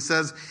 response. He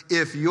says,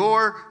 if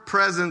your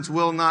presence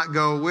will not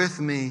go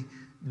with me,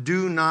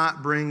 do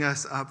not bring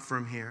us up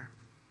from here.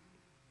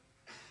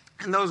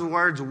 And those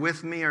words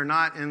with me are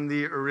not in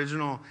the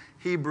original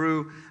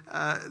Hebrew.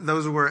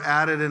 Those were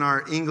added in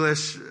our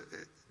English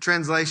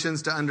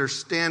translations to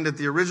understand it.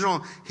 The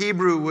original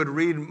Hebrew would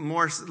read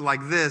more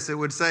like this. It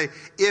would say,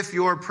 if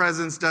your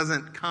presence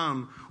doesn't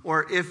come,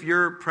 or if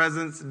your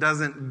presence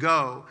doesn't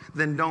go,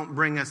 then don't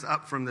bring us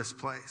up from this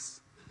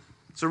place.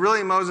 So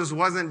really Moses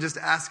wasn't just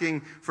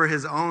asking for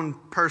his own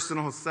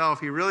personal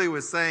self. He really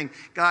was saying,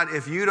 God,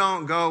 if you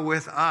don't go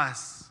with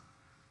us,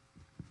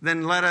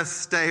 then let us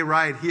stay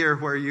right here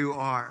where you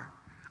are.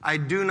 I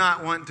do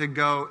not want to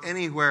go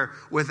anywhere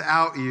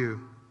without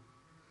you.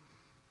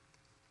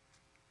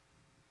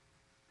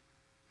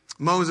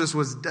 Moses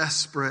was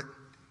desperate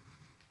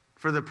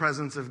for the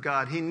presence of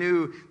God. He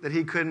knew that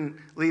he couldn't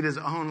lead his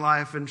own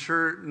life, and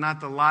sure not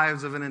the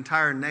lives of an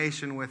entire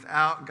nation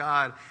without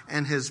God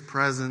and his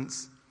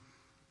presence.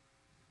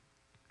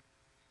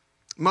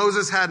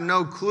 Moses had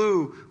no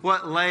clue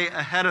what lay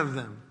ahead of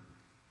them.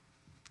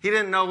 He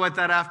didn't know what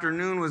that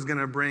afternoon was going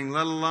to bring,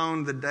 let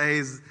alone the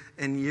days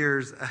and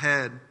years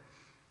ahead.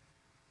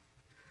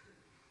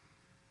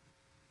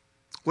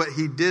 What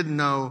he did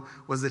know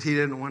was that he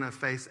didn't want to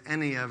face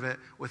any of it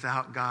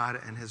without God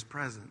and his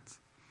presence.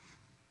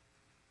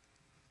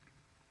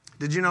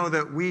 Did you know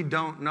that we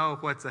don't know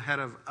what's ahead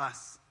of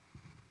us?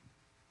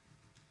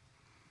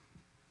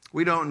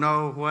 We don't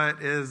know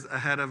what is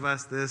ahead of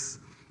us this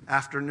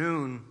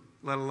afternoon,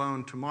 let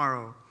alone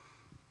tomorrow.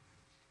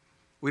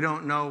 We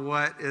don't know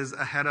what is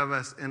ahead of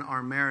us in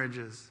our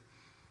marriages.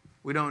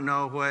 We don't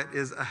know what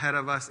is ahead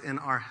of us in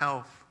our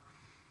health.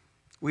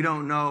 We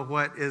don't know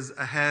what is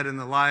ahead in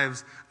the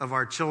lives of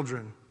our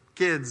children,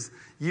 kids,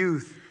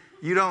 youth.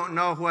 You don't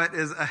know what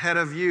is ahead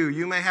of you.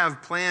 You may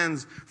have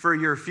plans for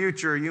your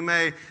future. You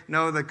may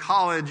know the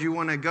college you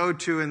want to go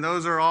to, and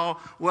those are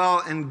all well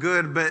and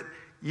good, but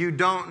you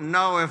don't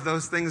know if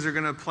those things are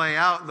going to play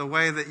out the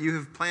way that you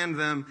have planned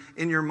them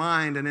in your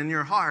mind and in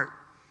your heart.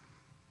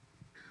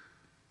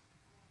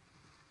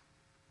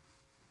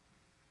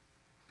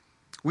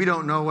 We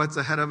don't know what's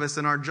ahead of us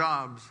in our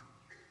jobs,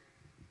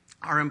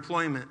 our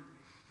employment.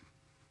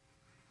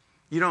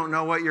 You don't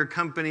know what your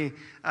company,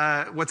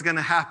 what's going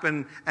to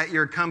happen at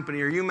your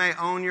company. Or you may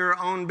own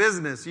your own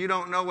business. You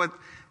don't know what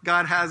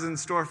God has in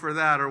store for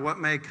that or what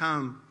may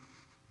come.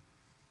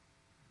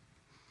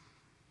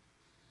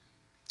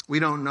 We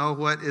don't know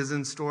what is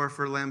in store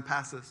for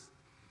Lampasas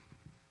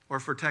or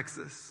for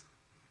Texas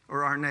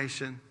or our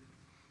nation.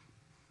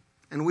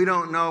 And we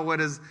don't know what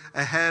is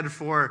ahead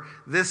for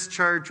this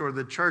church or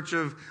the church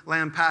of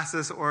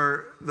Lampasas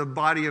or the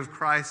body of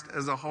Christ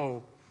as a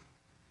whole.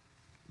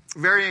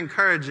 Very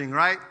encouraging,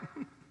 right?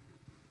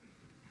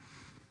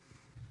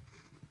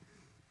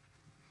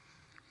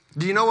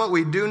 Do you know what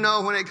we do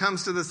know when it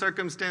comes to the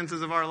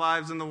circumstances of our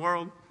lives in the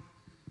world?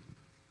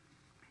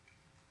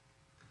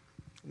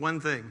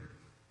 One thing.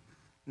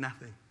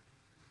 Nothing.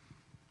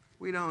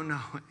 We don't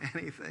know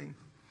anything.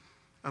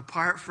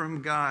 Apart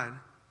from God,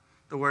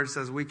 the Word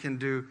says we can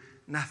do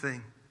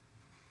nothing.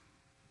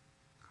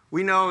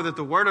 We know that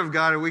the Word of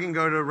God, we can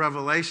go to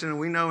Revelation, and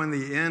we know in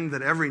the end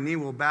that every knee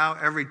will bow,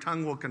 every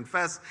tongue will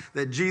confess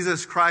that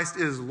Jesus Christ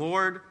is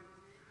Lord.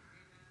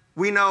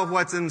 We know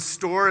what's in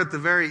store at the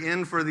very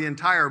end for the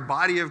entire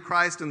body of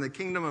Christ and the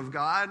kingdom of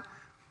God.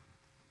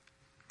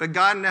 But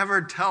God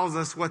never tells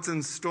us what's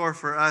in store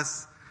for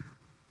us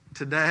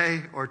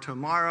today or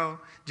tomorrow.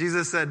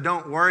 Jesus said,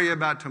 don't worry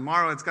about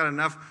tomorrow. It's got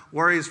enough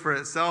worries for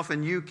itself,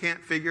 and you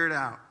can't figure it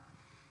out.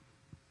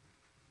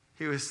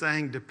 He was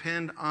saying,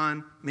 depend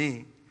on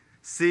me.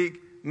 Seek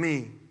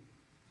me.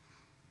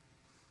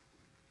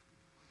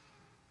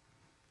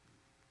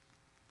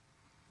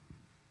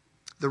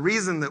 The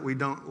reason that we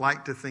don't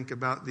like to think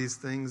about these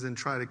things and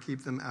try to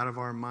keep them out of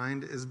our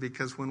mind is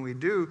because when we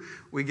do,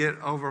 we get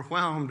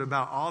overwhelmed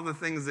about all the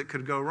things that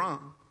could go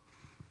wrong.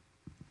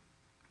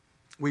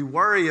 We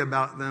worry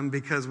about them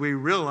because we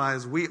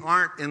realize we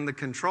aren't in the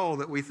control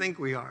that we think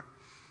we are.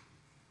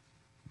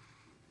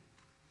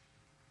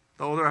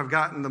 The older I've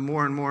gotten, the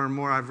more and more and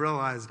more I've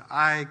realized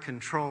I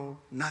control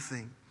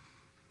nothing.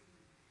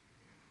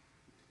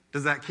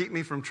 Does that keep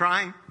me from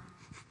trying?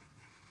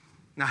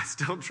 No, I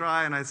still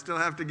try, and I still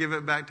have to give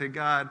it back to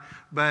God,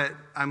 but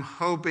I'm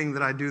hoping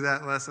that I do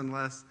that less and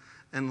less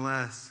and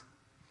less.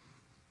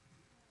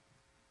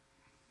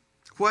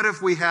 What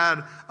if we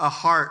had a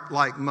heart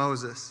like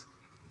Moses?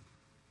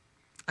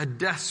 A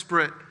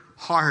desperate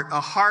heart, a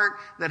heart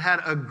that had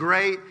a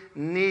great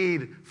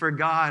need for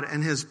God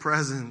and His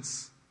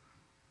presence.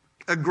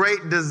 A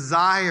great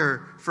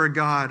desire for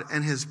God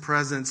and His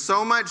presence.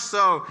 So much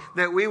so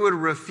that we would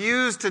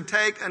refuse to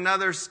take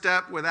another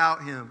step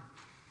without Him.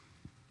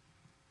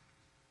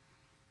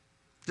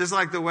 Just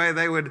like the way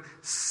they would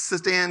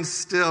stand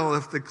still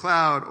if the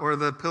cloud or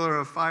the pillar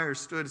of fire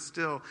stood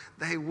still.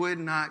 They would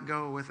not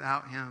go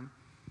without Him.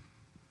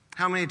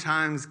 How many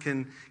times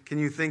can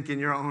you think in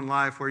your own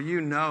life where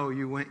you know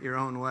you went your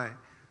own way?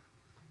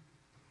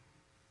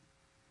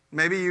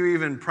 Maybe you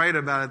even prayed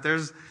about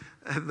it.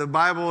 The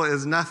Bible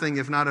is nothing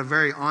if not a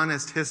very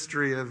honest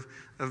history of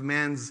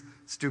man's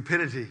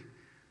stupidity.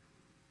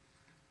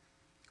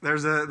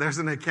 There's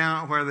an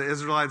account where the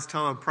Israelites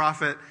tell a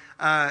prophet,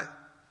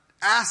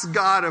 ask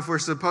God if we're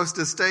supposed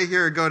to stay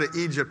here or go to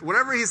Egypt.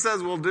 Whatever He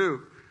says, we'll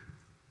do.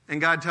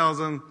 And God tells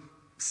them,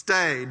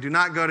 stay, do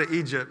not go to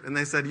Egypt. And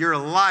they said, you're a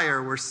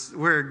liar,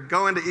 we're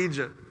going to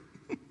Egypt.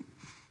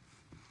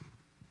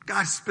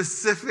 God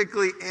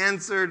specifically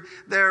answered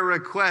their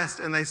request,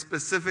 and they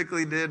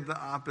specifically did the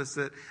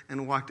opposite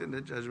and walked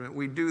into judgment.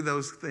 We do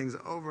those things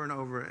over and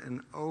over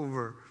and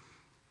over.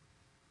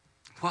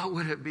 What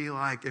would it be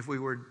like if we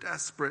were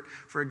desperate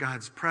for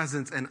God's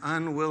presence and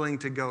unwilling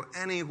to go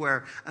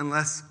anywhere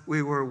unless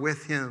we were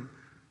with Him?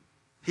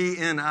 He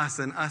in us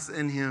and us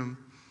in Him.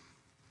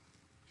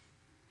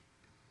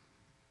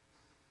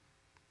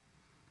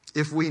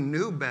 If we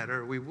knew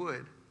better, we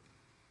would.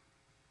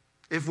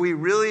 If we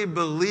really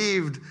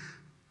believed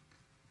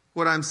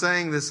what I'm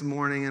saying this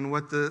morning and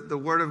what the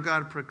Word of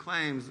God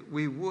proclaims,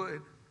 we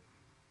would.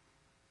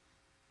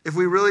 If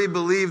we really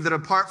believed that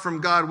apart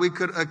from God we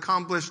could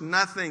accomplish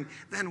nothing,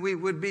 then we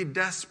would be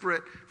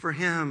desperate for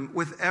Him.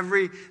 With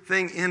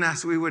everything in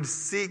us, we would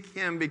seek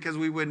Him because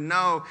we would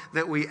know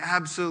that we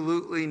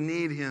absolutely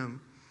need Him.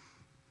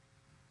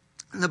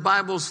 And the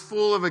Bible's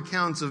full of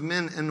accounts of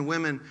men and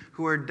women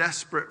who are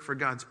desperate for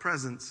God's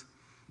presence.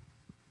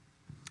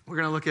 We're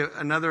going to look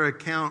at another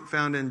account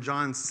found in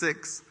John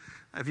 6.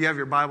 If you have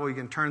your Bible, you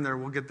can turn there.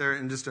 We'll get there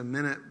in just a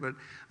minute. But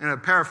I'm going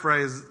to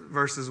paraphrase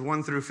verses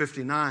 1 through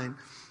 59.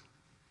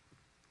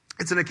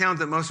 It's an account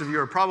that most of you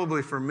are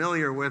probably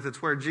familiar with. It's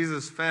where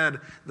Jesus fed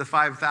the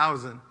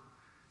 5,000. It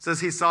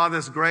says He saw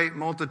this great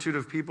multitude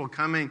of people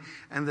coming,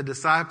 and the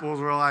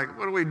disciples were like,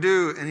 what do we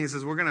do? And He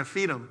says, we're going to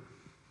feed them.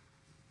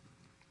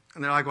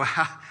 And they're like, well,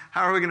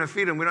 how are we going to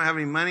feed them? We don't have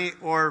any money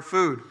or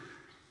food.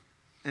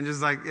 And just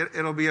like,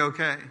 it'll be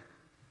okay.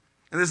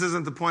 And this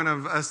isn't the point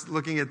of us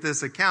looking at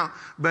this account,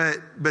 but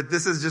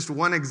this is just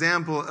one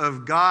example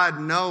of God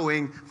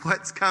knowing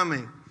what's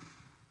coming.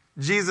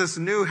 Jesus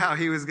knew how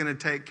He was going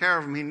to take care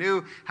of them. He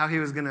knew how He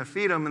was going to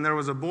feed them. And there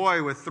was a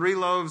boy with 3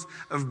 loaves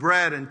of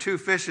bread and 2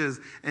 fishes.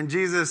 And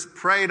Jesus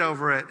prayed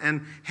over it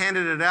and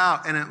handed it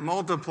out, and it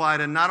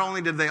multiplied. And not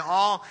only did they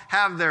all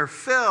have their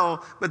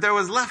fill, but there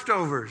was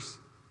leftovers.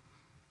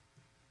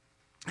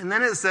 And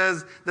then it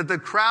says that the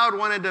crowd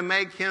wanted to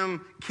make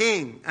Him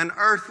king, an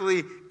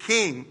earthly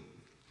king.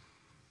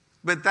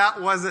 But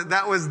that was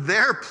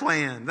their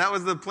plan. That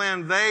was the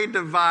plan they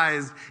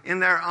devised in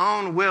their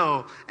own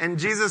will. And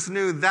Jesus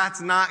knew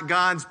that's not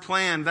God's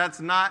plan. That's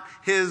not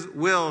His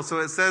will. So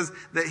it says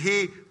that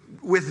He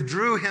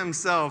withdrew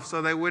Himself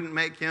so they wouldn't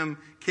make Him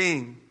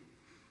king.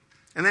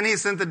 And then He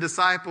sent the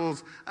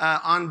disciples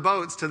on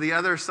boats to the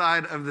other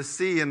side of the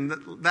sea. And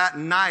that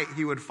night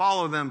He would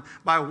follow them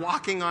by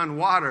walking on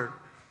water.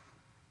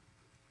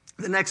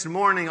 The next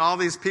morning, all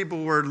these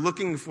people were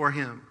looking for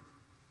Him.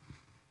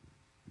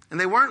 And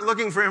they weren't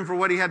looking for Him for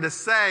what He had to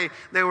say.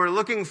 They were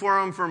looking for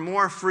Him for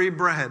more free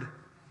bread.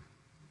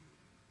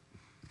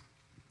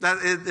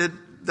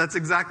 That's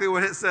exactly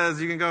what it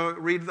says. You can go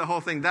read the whole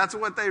thing. That's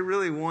what they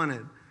really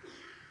wanted.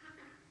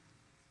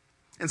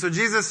 And so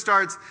Jesus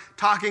starts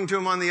talking to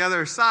them on the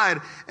other side.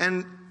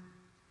 And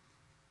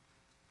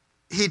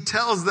He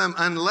tells them,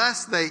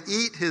 unless they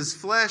eat His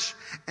flesh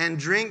and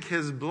drink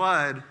His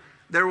blood,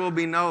 there will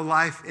be no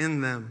life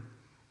in them.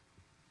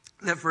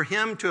 That for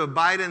Him to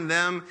abide in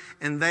them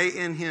and they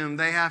in Him,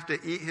 they have to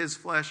eat His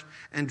flesh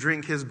and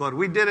drink His blood.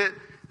 We did it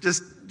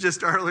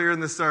just earlier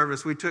in the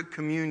service. We took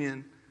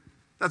communion.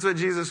 That's what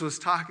Jesus was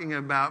talking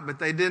about, but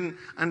they didn't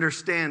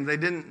understand. They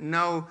didn't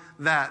know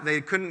that. They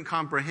couldn't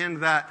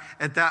comprehend that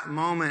at that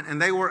moment, and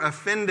they were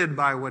offended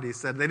by what He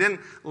said. They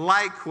didn't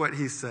like what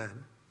He said.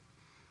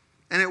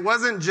 And it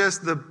wasn't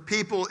just the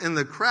people in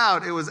the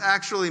crowd. It was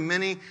actually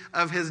many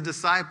of His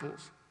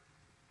disciples.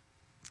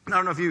 I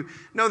don't know if you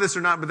know this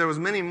or not, but there was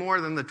many more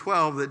than the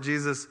 12 that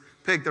Jesus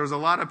picked. There was a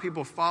lot of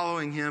people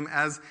following Him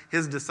as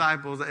His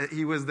disciples.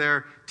 He was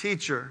their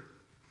teacher.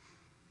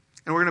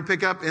 And we're going to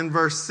pick up in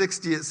verse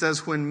 60. It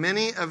says, when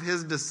many of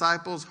His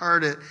disciples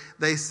heard it,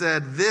 they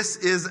said, this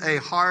is a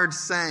hard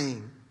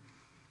saying.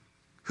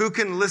 Who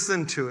can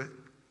listen to it?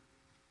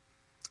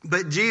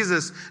 But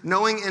Jesus,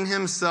 knowing in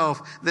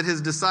Himself that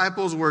His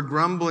disciples were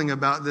grumbling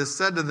about this,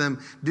 said to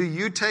them, do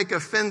you take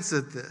offense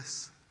at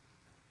this?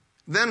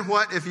 Then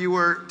what if you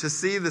were to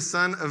see the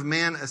Son of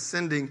Man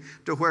ascending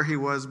to where he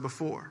was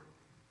before?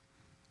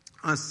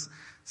 Let's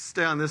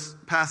stay on this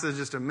passage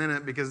just a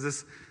minute,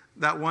 because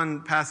that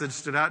one passage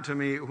stood out to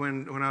me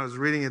when I was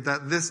reading it,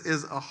 that this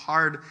is a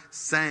hard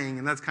saying.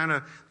 And that's kind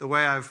of the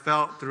way I've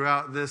felt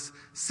throughout this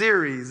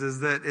series,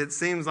 is that it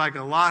seems like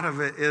a lot of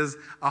it is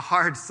a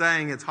hard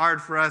saying. It's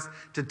hard for us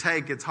to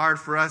take. It's hard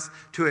for us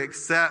to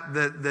accept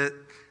that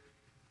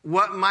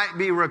what might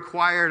be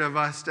required of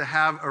us to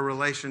have a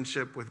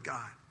relationship with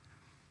God.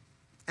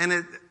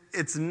 And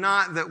it's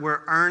not that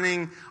we're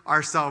earning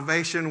our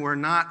salvation. We're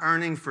not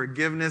earning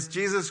forgiveness.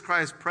 Jesus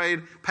Christ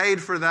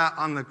paid for that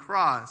on the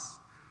cross.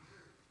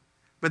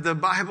 But the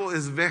Bible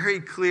is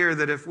very clear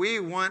that if we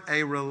want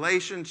a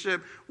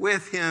relationship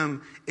with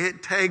Him,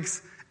 it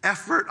takes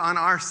effort on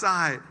our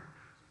side.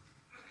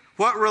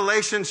 What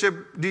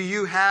relationship do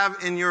you have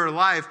in your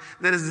life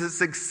that has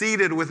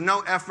succeeded with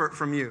no effort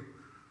from you?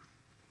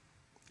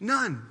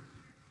 None.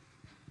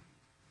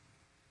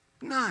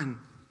 None.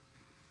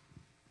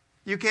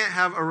 You can't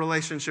have a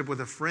relationship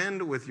with a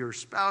friend, with your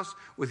spouse,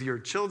 with your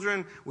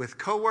children, with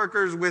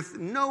coworkers, with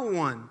no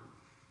one,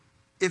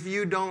 if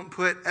you don't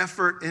put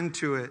effort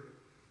into it,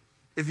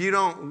 if you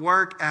don't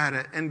work at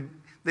it.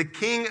 And the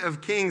King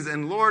of Kings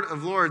and Lord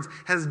of Lords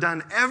has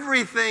done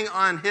everything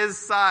on His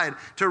side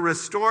to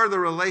restore the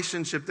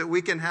relationship that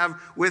we can have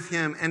with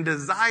Him, and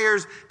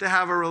desires to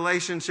have a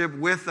relationship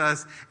with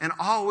us. And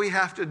all we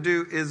have to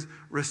do is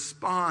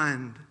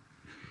respond.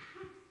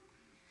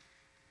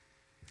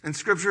 And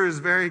Scripture is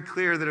very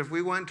clear that if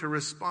we want to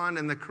respond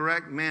in the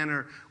correct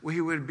manner, we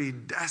would be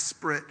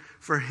desperate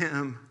for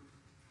Him,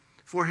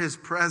 for His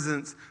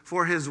presence,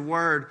 for His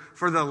Word,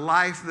 for the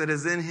life that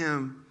is in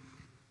Him.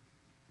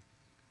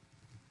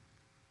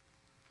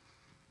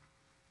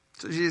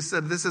 So Jesus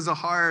said, they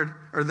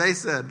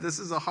said, this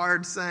is a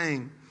hard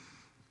saying.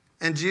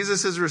 And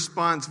Jesus'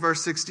 response,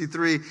 verse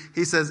 63,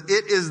 He says,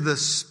 it is the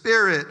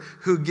Spirit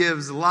who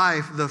gives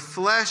life. The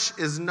flesh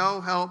is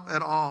no help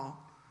at all.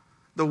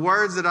 The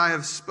words that I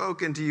have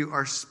spoken to you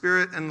are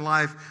spirit and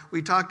life.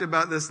 We talked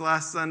about this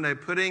last Sunday,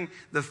 putting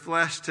the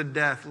flesh to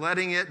death,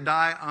 letting it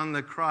die on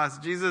the cross.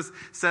 Jesus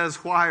says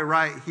why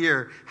right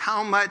here.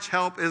 How much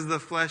help is the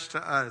flesh to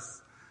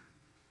us?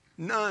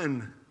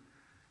 None.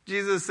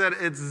 Jesus said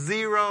it's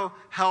zero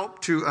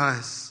help to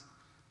us.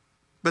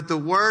 But the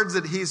words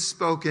that He's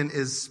spoken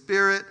is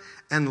spirit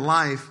and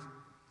life.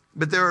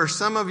 But there are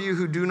some of you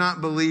who do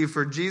not believe,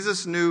 for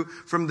Jesus knew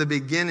from the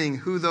beginning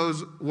who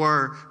those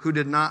were who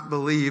did not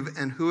believe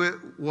and who it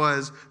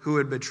was who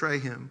would betray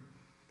Him.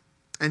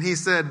 And He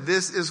said,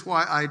 this is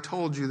why I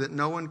told you that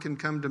no one can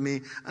come to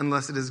me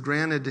unless it is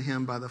granted to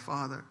him by the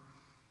Father.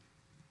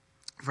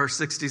 Verse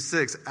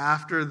 66,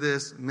 after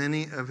this,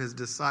 many of His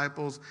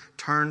disciples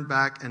turned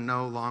back and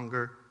no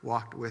longer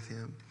walked with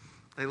Him.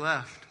 They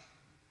left.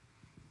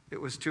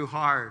 It was too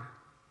hard.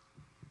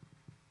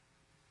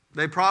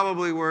 They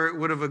probably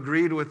would have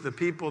agreed with the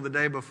people the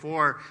day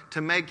before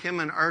to make Him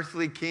an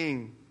earthly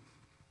king,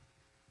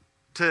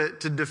 to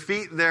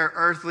defeat their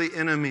earthly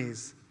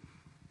enemies,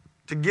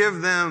 to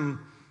give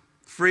them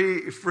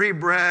free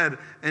bread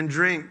and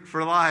drink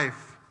for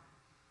life,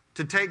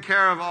 to take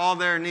care of all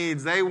their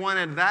needs. They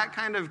wanted that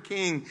kind of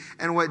king,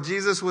 and what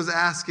Jesus was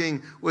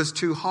asking was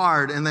too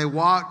hard, and they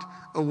walked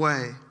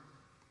away.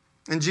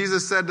 And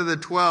Jesus said to the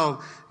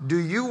 12, do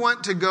you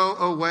want to go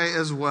away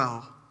as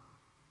well?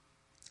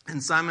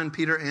 And Simon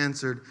Peter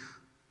answered,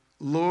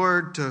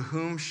 Lord, to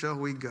whom shall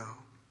we go?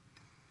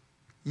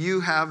 You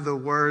have the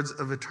words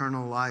of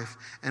eternal life,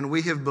 and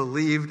we have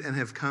believed and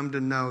have come to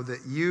know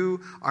that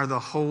you are the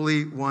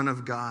Holy One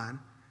of God.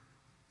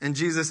 And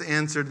Jesus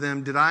answered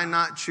them, did I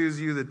not choose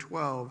you, the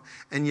 12,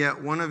 and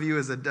yet one of you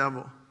is a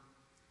devil?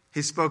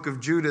 He spoke of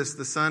Judas,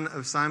 the son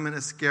of Simon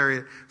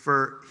Iscariot,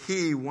 for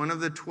he, one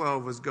of the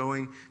 12, was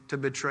going to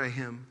betray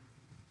Him.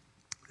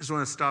 I just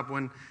want to stop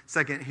 1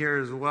 second here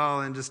as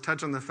well and just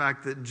touch on the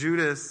fact that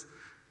Judas,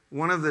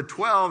 one of the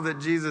 12 that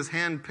Jesus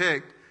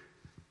handpicked,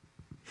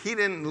 he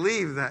didn't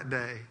leave that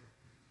day.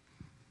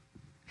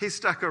 He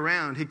stuck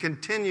around. He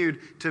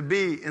continued to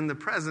be in the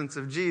presence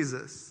of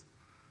Jesus.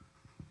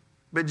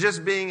 But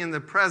just being in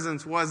the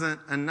presence wasn't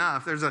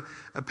enough. There's a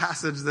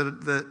passage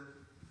that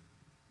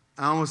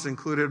I almost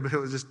included, but it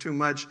was just too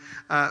much.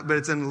 But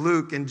it's in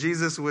Luke, and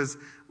Jesus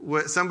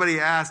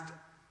somebody asked,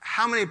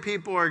 how many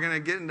people are going to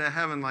get into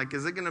heaven? Like,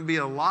 is it going to be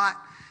a lot?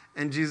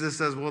 And Jesus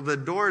says, well, the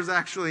door is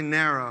actually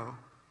narrow.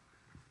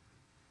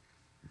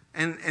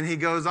 And He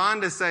goes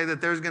on to say that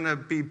there's going to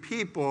be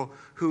people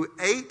who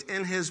ate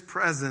in His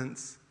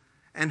presence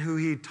and who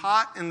He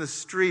taught in the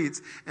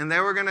streets. And they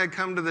were going to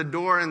come to the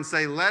door and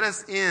say, let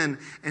us in.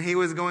 And He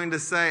was going to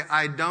say,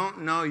 I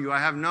don't know you. I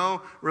have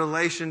no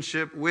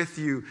relationship with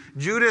you.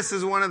 Judas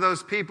is one of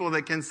those people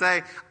that can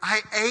say,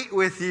 I ate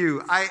with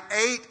you. I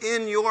ate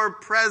in your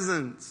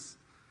presence.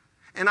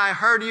 And I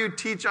heard you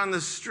teach on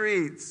the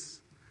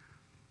streets.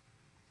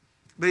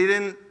 But he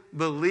didn't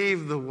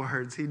believe the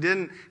words. He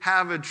didn't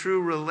have a true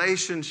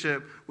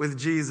relationship with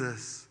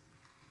Jesus.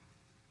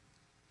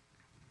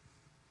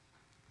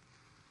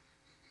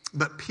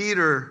 But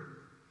Peter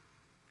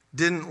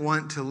didn't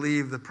want to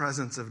leave the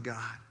presence of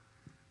God.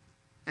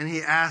 And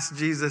he asked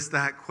Jesus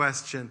that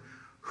question,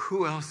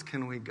 who else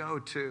can we go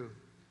to?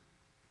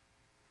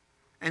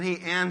 And he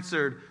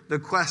answered the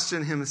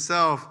question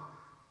himself.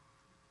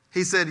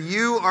 He said,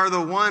 you are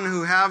the one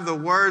who have the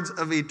words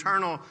of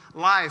eternal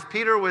life.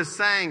 Peter was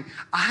saying,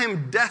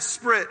 I'm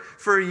desperate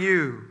for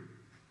you.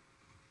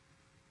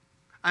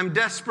 I'm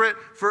desperate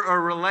for a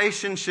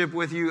relationship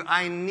with you.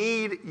 I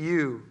need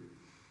you.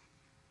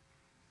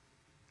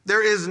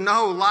 There is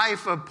no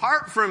life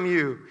apart from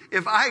you.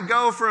 If I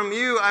go from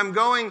you, I'm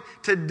going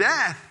to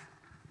death.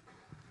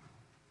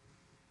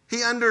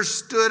 He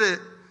understood it.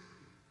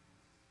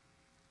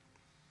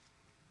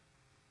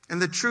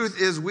 And the truth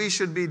is, we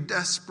should be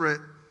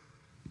desperate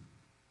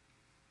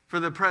for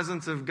the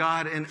presence of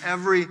God in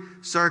every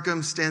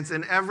circumstance,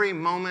 in every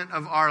moment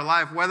of our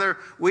life, whether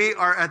we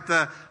are at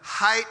the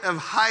height of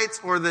heights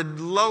or the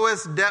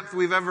lowest depth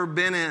we've ever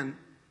been in.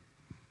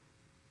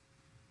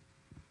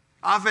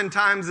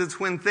 Oftentimes it's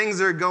when things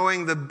are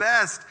going the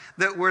best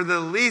that we're the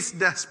least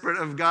desperate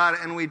of God,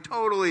 and we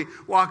totally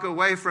walk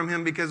away from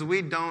Him because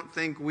we don't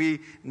think we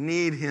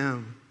need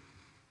Him.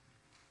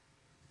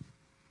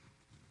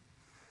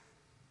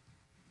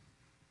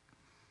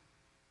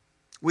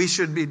 We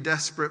should be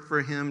desperate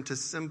for Him to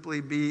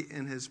simply be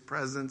in His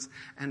presence,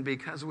 and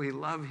because we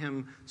love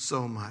Him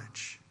so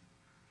much.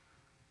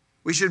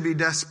 We should be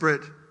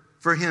desperate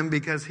for Him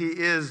because He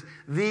is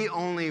the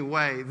only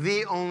way,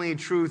 the only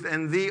truth,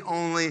 and the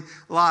only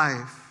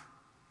life.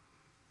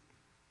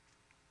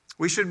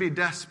 We should be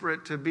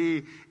desperate to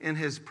be in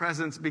His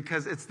presence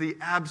because it's the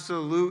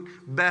absolute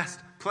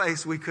best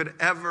place we could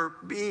ever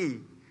be.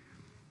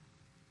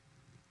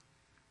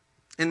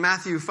 In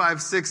Matthew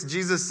 5:6,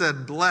 Jesus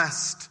said,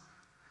 blessed,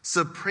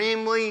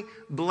 supremely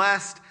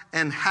blessed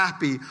and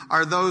happy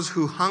are those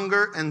who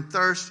hunger and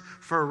thirst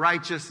for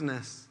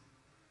righteousness.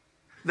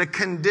 The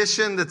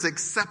condition that's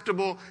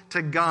acceptable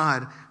to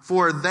God,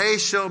 for they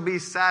shall be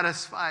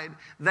satisfied.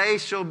 They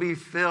shall be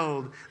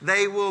filled.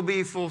 They will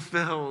be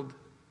fulfilled.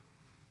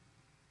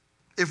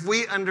 If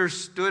we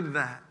understood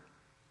that,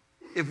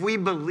 if we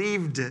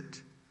believed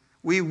it,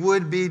 we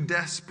would be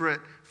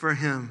desperate for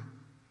Him.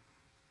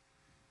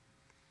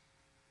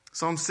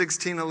 Psalm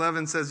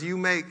 16:11 says, you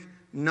make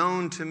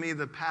known to me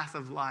the path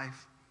of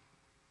life.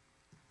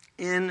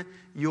 In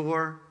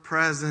your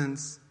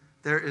presence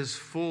there is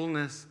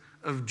fullness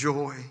of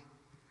joy.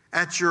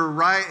 At your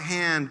right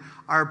hand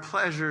are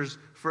pleasures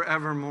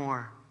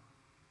forevermore.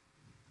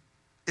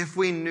 If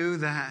we knew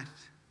that,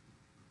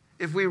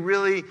 if we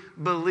really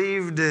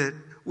believed it,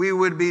 we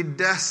would be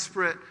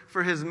desperate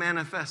for His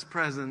manifest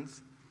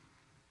presence.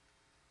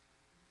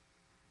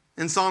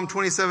 In Psalm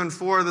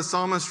 27:4, the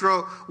psalmist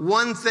wrote,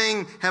 one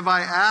thing have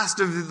I asked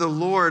of the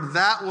Lord,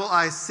 that will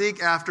I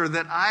seek after,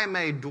 that I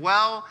may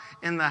dwell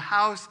in the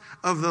house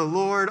of the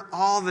Lord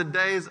all the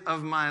days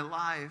of my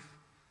life,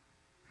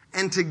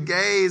 and to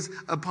gaze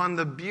upon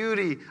the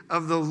beauty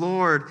of the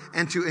Lord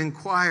and to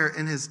inquire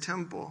in His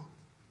temple.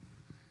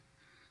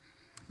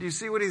 Do you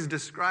see what he's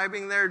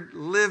describing there?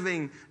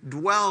 Living,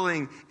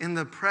 dwelling in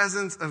the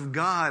presence of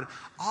God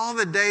all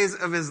the days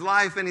of his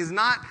life. And he's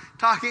not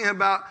talking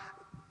about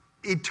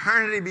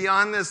eternity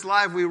beyond this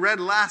life. We read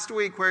last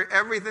week where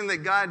everything that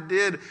God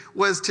did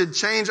was to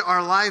change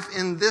our life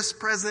in this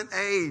present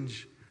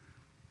age.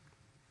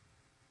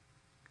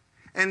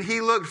 And he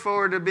looked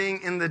forward to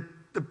being in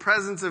the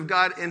presence of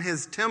God in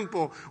His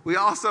temple. We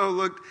also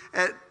looked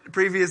at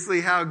previously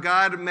how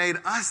God made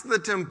us the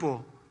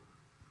temple.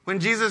 When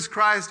Jesus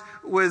Christ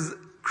was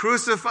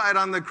crucified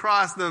on the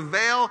cross, the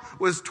veil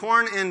was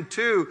torn in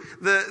two.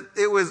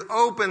 It was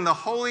open. The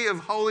Holy of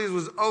Holies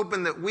was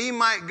open that we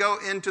might go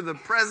into the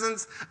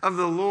presence of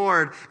the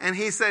Lord. And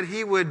He said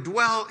He would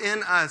dwell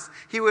in us.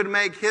 He would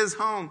make His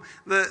home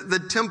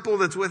the temple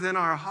that's within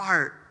our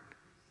heart.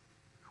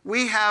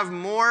 We have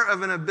more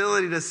of an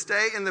ability to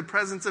stay in the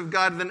presence of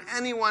God than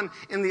anyone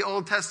in the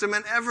Old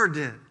Testament ever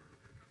did.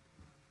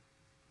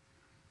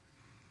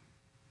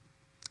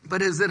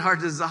 But is it our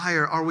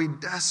desire? Are we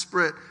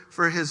desperate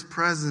for His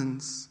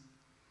presence?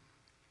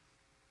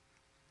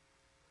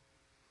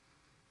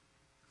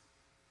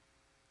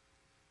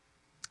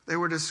 They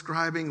were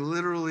describing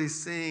literally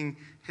seeing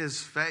His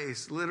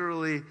face,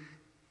 literally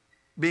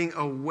being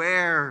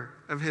aware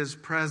of His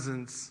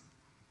presence.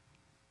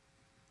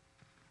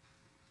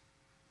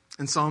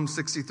 And Psalm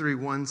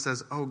 63:1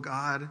 says, "O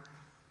God,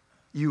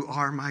 you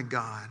are my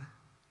God.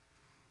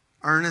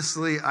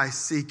 Earnestly I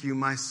seek you.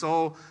 My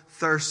soul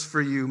thirsts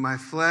for you. My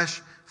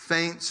flesh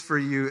faints for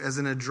you as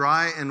in a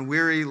dry and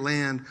weary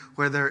land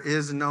where there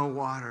is no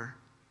water."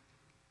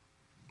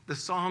 The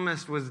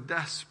psalmist was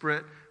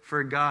desperate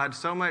for God,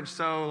 so much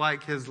so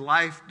like his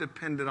life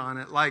depended on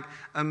it, like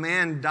a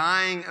man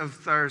dying of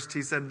thirst.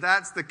 He said,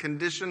 that's the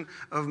condition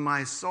of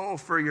my soul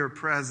for your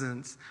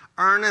presence.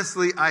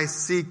 Earnestly I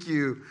seek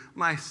you.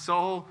 My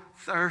soul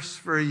thirsts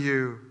for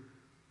you.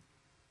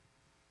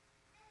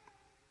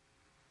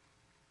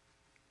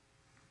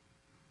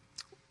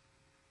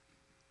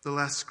 The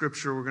last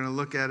scripture we're going to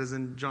look at is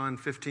in John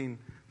 15:5,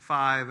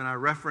 and I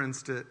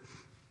referenced it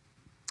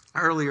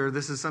earlier,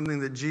 this is something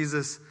that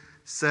Jesus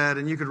said,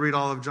 and you could read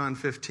all of John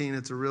 15.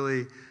 It's a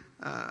really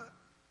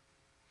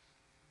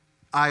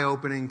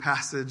eye-opening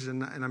passage,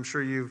 and I'm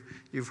sure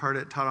you've heard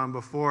it taught on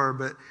before,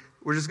 but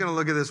we're just going to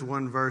look at this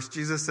one verse.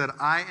 Jesus said,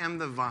 I am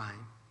the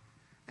vine,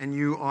 and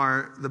you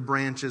are the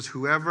branches.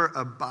 Whoever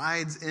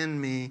abides in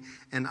me,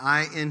 and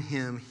I in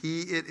him,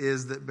 he it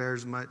is that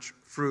bears much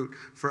fruit.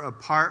 For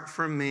apart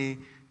from me,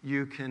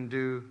 you can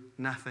do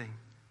nothing.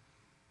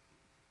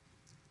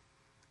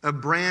 A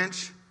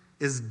branch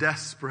is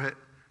desperate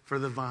for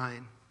the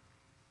vine.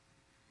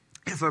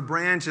 If a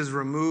branch is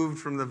removed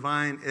from the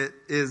vine, it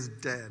is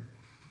dead.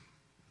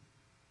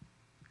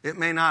 It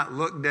may not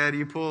look dead.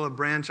 You pull a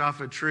branch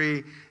off a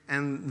tree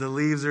and the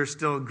leaves are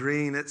still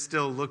green. It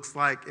still looks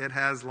like it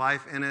has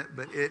life in it,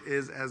 but it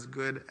is as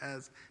good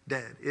as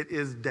dead. It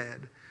is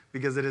dead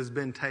because it has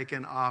been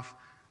taken off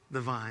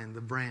the vine,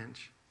 the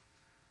branch.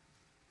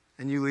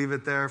 And you leave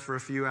it there for a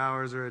few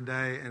hours or a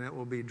day and it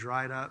will be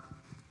dried up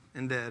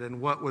and dead. And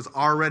what was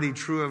already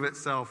true of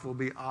itself will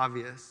be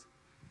obvious.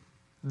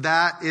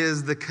 That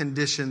is the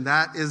condition.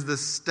 That is the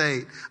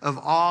state of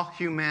all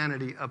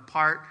humanity.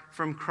 Apart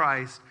from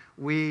Christ,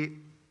 we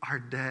are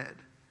dead.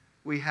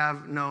 We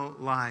have no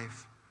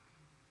life.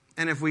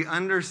 And if we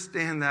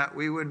understand that,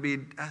 we would be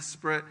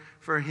desperate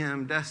for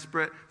him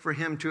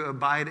to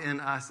abide in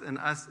us and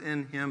us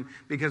in him,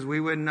 because we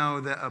would know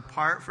that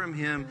apart from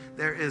him,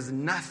 there is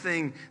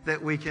nothing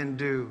that we can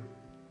do.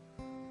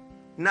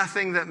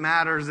 Nothing that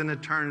matters in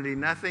eternity,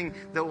 nothing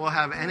that will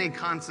have any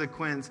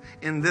consequence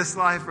in this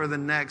life or the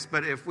next.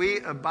 But if we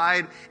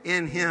abide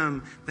in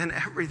him, then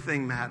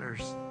everything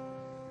matters.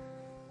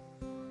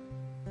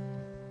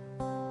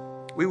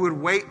 We would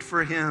wait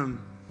for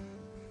him.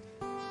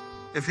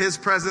 If his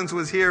presence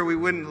was here, we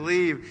wouldn't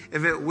leave.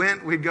 If it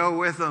went, we'd go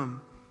with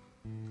him.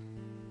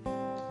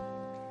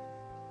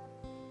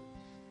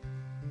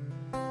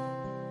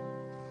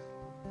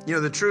 You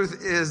know, the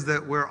truth is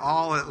that we're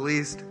all at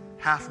least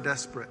half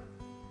desperate.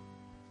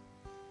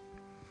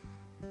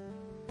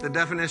 The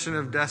definition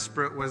of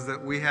desperate was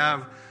that we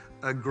have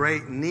a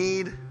great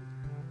need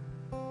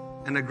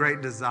and a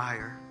great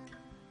desire.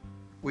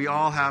 We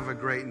all have a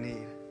great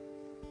need.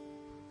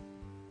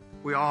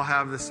 We all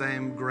have the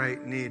same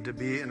great need to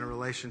be in a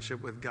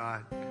relationship with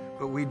God,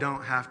 but we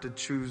don't have to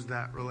choose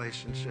that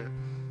relationship.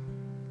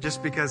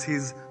 Just because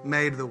he's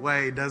made the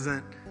way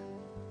doesn't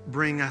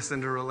bring us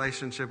into a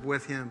relationship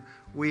with him.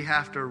 We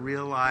have to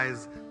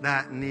realize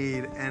that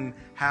need and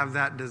have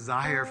that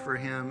desire for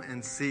him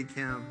and seek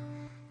him.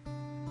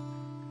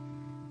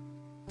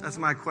 That's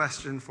my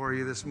question for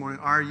you this morning.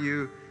 Are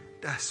you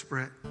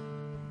desperate?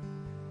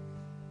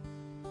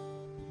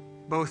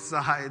 Both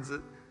sides,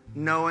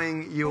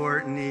 knowing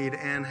your need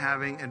and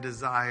having a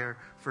desire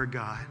for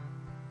God.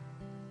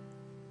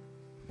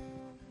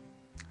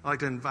 I'd like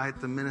to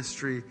invite the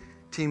ministry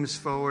teams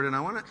forward, and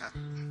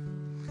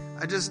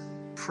I just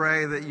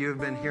pray that you have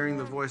been hearing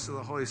the voice of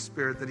the Holy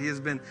Spirit, that he has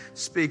been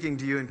speaking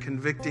to you and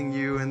convicting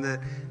you, and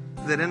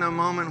that in a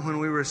moment when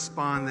we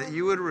respond, that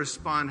you would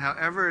respond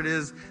however it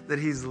is that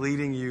he's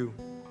leading you.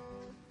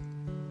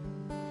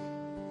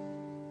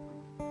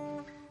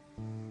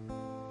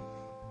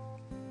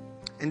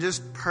 And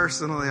just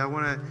personally, I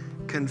want to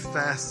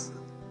confess.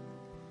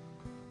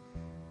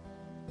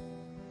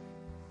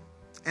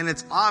 And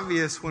it's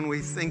obvious when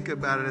we think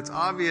about it. It's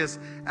obvious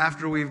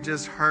after we've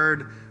just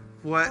heard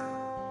what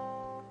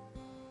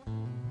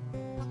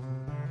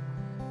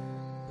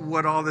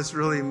all this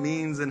really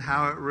means and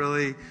how it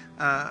really,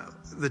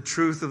 the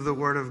truth of the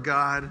Word of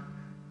God,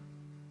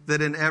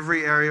 that in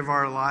every area of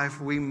our life,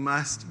 we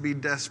must be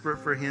desperate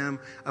for him.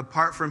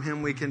 Apart from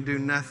him, we can do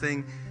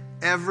nothing.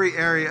 Every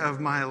area of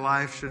my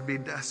life should be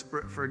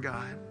desperate for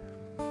God.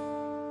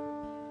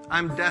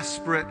 I'm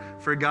desperate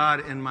for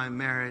God in my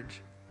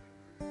marriage.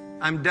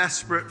 I'm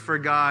desperate for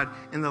God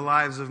in the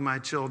lives of my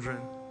children.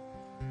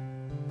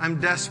 I'm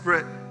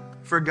desperate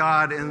for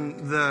God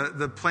in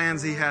the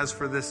plans he has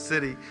for this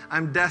city.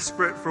 I'm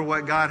desperate for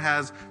what God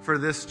has for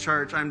this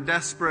church. I'm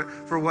desperate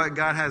for what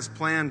God has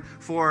planned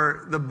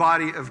for the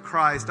body of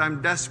Christ.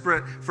 I'm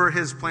desperate for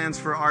his plans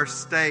for our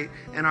state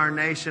and our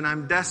nation.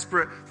 I'm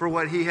desperate for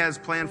what he has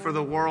planned for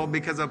the world,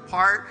 because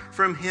apart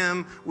from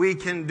him, we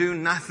can do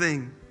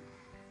nothing.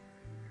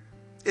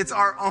 It's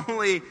our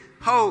only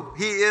hope.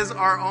 He is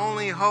our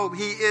only hope.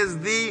 He is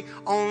the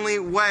only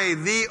way,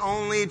 the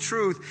only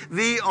truth,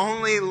 the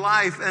only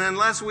life. And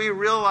unless we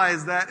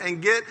realize that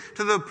and get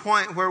to the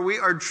point where we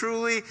are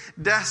truly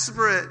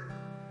desperate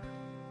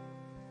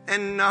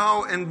and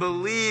know and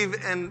believe,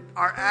 and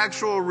our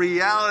actual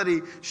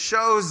reality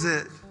shows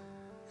it,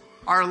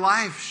 our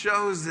life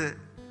shows it,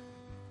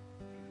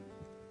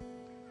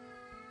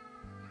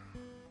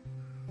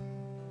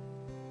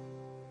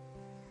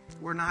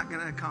 we're not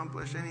going to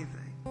accomplish anything.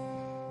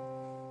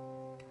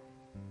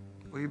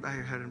 Will you bow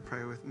your head and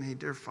pray with me?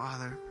 Dear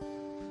Father,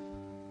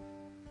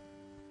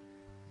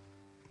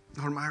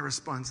 Lord, my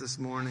response this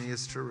morning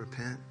is to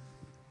repent.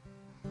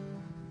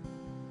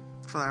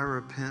 Father, I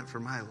repent for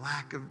my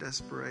lack of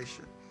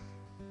desperation.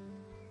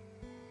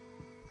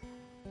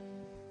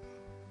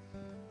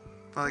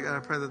 Father God, I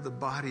pray that the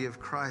body of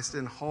Christ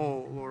in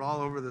whole, Lord, all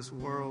over this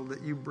world,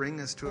 that you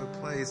bring us to a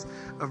place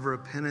of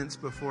repentance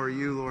before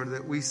you, Lord,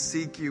 that we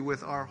seek you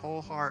with our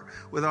whole heart,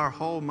 with our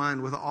whole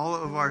mind, with all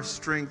of our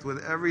strength,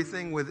 with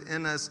everything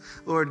within us,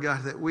 Lord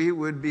God, that we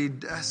would be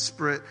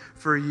desperate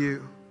for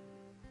you.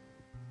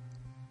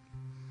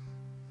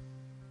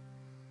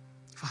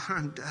 Father,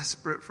 I'm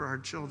desperate for our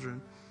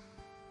children.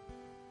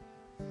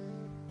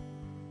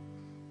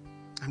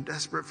 I'm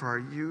desperate for our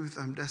youth.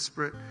 I'm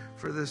desperate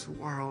for this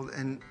world.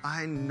 And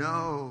I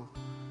know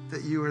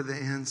that you are the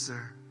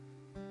answer.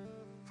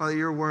 Father,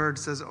 your word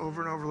says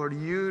over and over, Lord,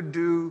 you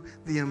do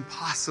the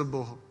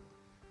impossible.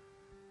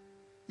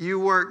 You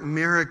work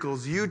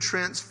miracles. You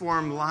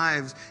transform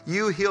lives.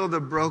 You heal the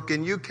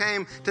broken. You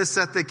came to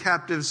set the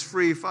captives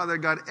free. Father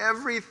God,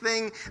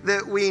 everything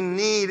that we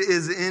need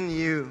is in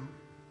you.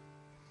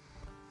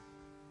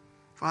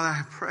 Father,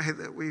 I pray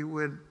that we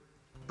would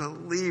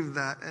believe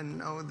that and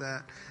know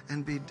that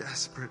and be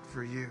desperate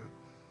for you.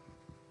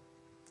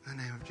 In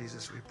the name of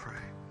Jesus we pray.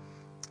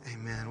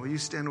 Amen. Will you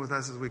stand with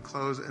us as we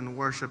close and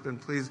worship, and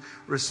please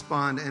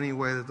respond any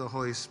way that the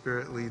Holy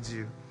Spirit leads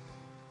you.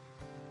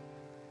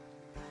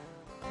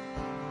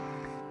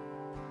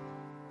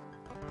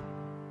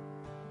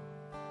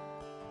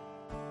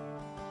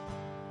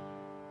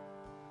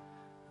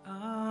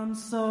 I'm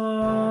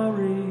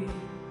sorry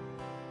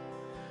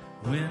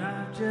when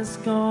I've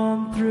just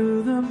gone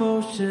through the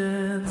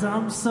motions.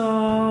 I'm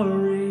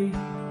sorry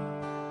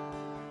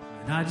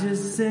when I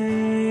just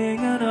sang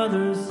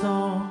another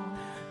song.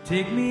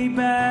 Take me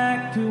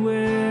back to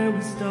where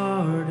we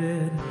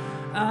started.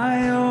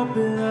 I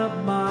open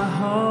up my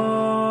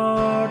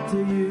heart to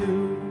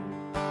you.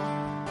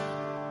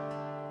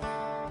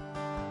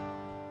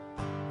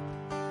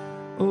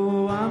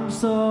 Oh, I'm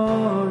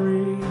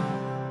sorry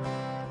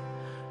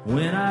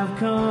when I've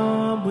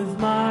come with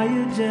my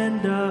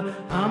agenda.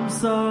 I'm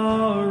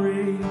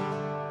sorry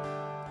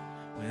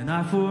when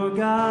I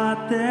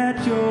forgot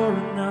that you're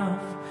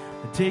enough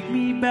to take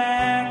me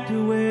back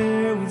to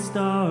where we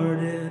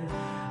started.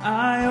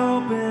 I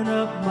open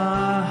up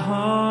my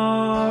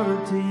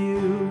heart to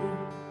you.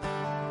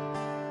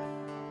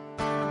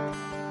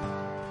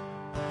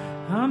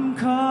 I'm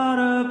caught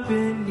up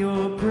in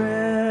your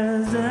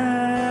presence.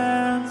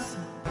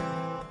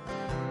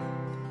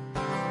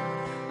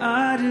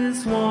 I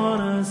just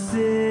wanna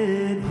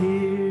sit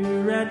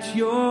here at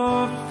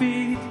your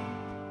feet.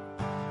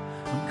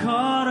 I'm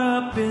caught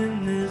up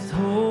in this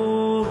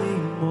holy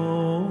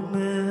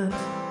moment. I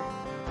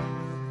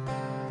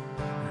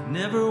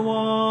never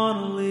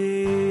wanna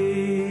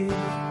leave.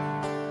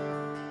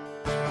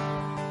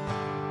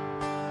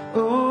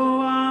 Oh,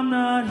 I'm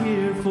not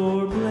here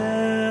for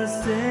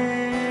blessings.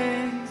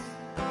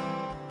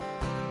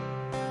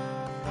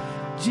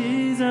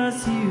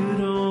 Jesus, you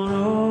don't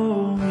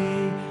owe me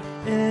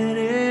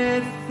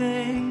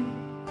anything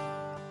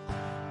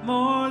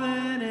more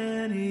than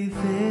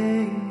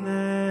anything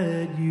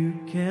that you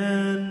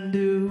can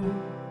do.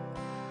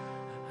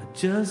 I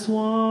just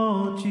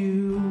want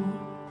you.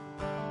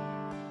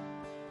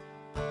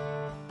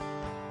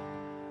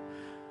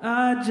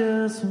 I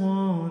just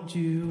want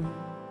you.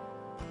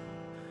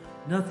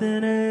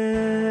 Nothing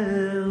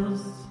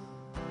else.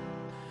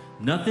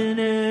 Nothing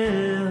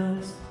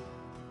else.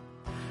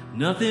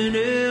 Nothing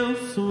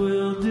else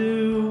will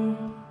do.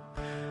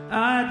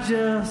 I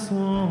just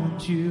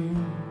want you.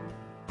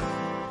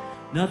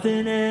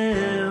 Nothing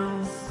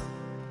else.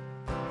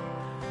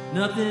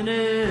 Nothing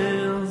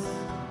else.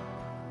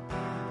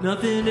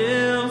 Nothing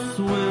else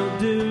will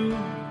do.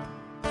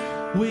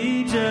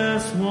 We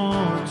just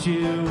want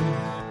you.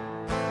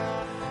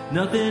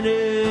 Nothing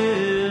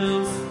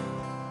else.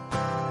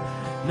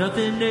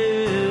 Nothing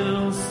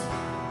else.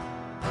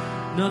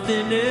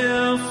 Nothing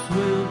else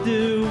will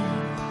do.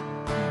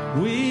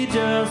 We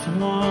just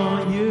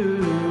want you.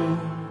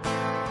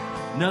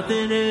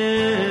 Nothing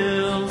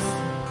else.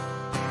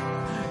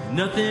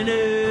 Nothing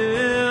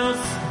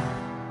else.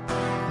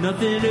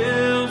 Nothing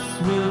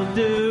else will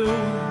do.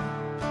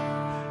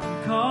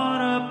 I'm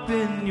caught up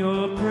in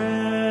your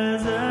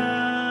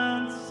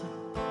presence.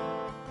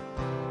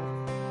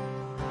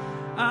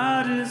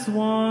 I just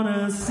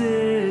wanna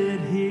sit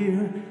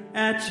here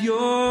at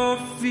your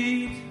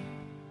feet.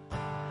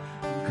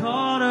 I'm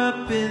caught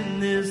up in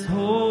this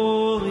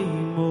holy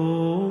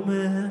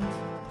moment.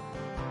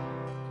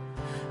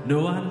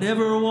 No, I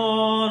never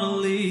wanna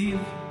leave.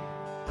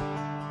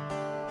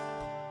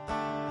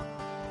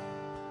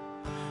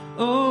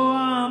 Oh,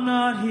 I'm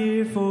not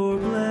here for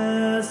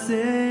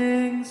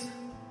blessings.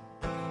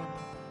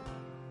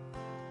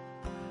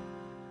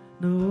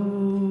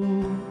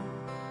 No.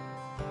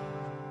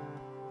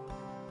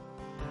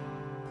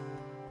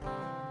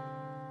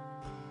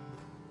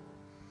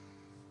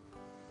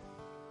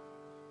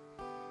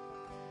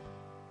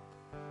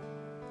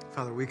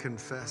 Father, we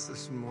confess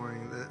this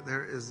morning that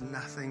there is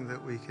nothing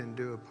that we can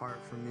do apart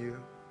from you.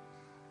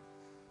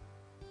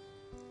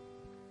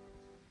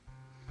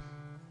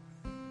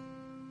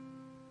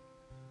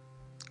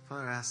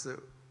 Father, I ask that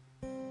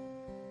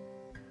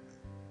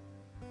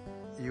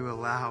you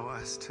allow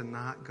us to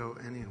not go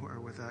anywhere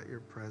without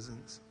your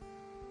presence.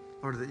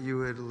 Lord, that you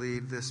would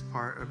lead this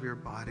part of your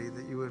body,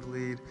 that you would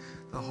lead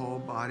the whole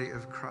body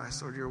of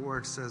Christ. Lord, your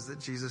word says that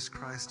Jesus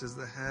Christ is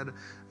the head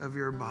of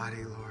your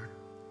body, Lord.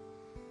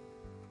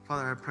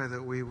 Father, I pray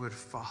that we would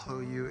follow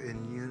you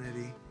in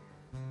unity.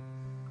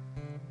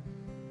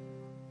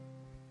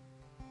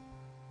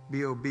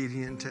 Be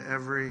obedient to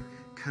every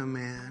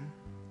command.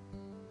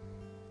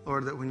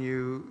 Lord, that when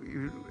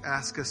you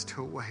ask us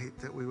to wait,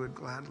 that we would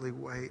gladly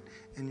wait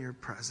in your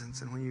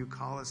presence. And when you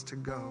call us to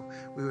go,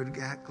 we would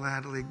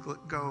gladly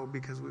go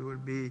because we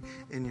would be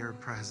in your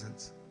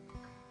presence.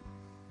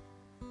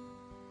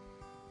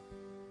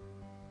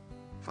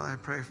 Father, I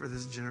pray for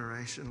this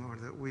generation,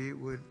 Lord, that we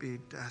would be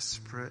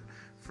desperate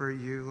for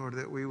you, Lord,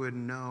 that we would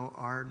know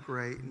our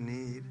great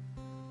need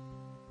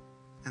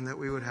and that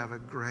we would have a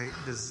great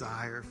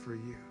desire for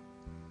you.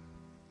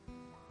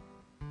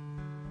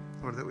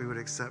 Lord, that we would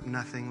accept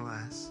nothing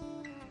less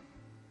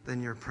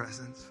than your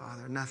presence,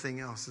 Father. Nothing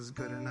else is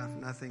good enough.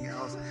 Nothing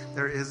else.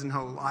 There is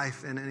no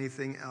life in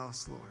anything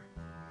else, Lord.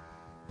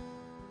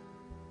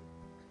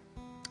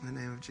 In the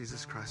name of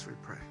Jesus Christ we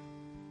pray.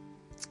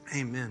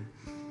 Amen.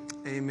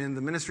 Amen.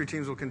 The ministry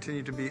teams will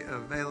continue to be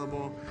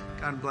available.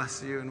 God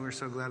bless you, and we're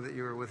so glad that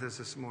you are with us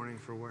this morning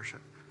for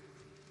worship.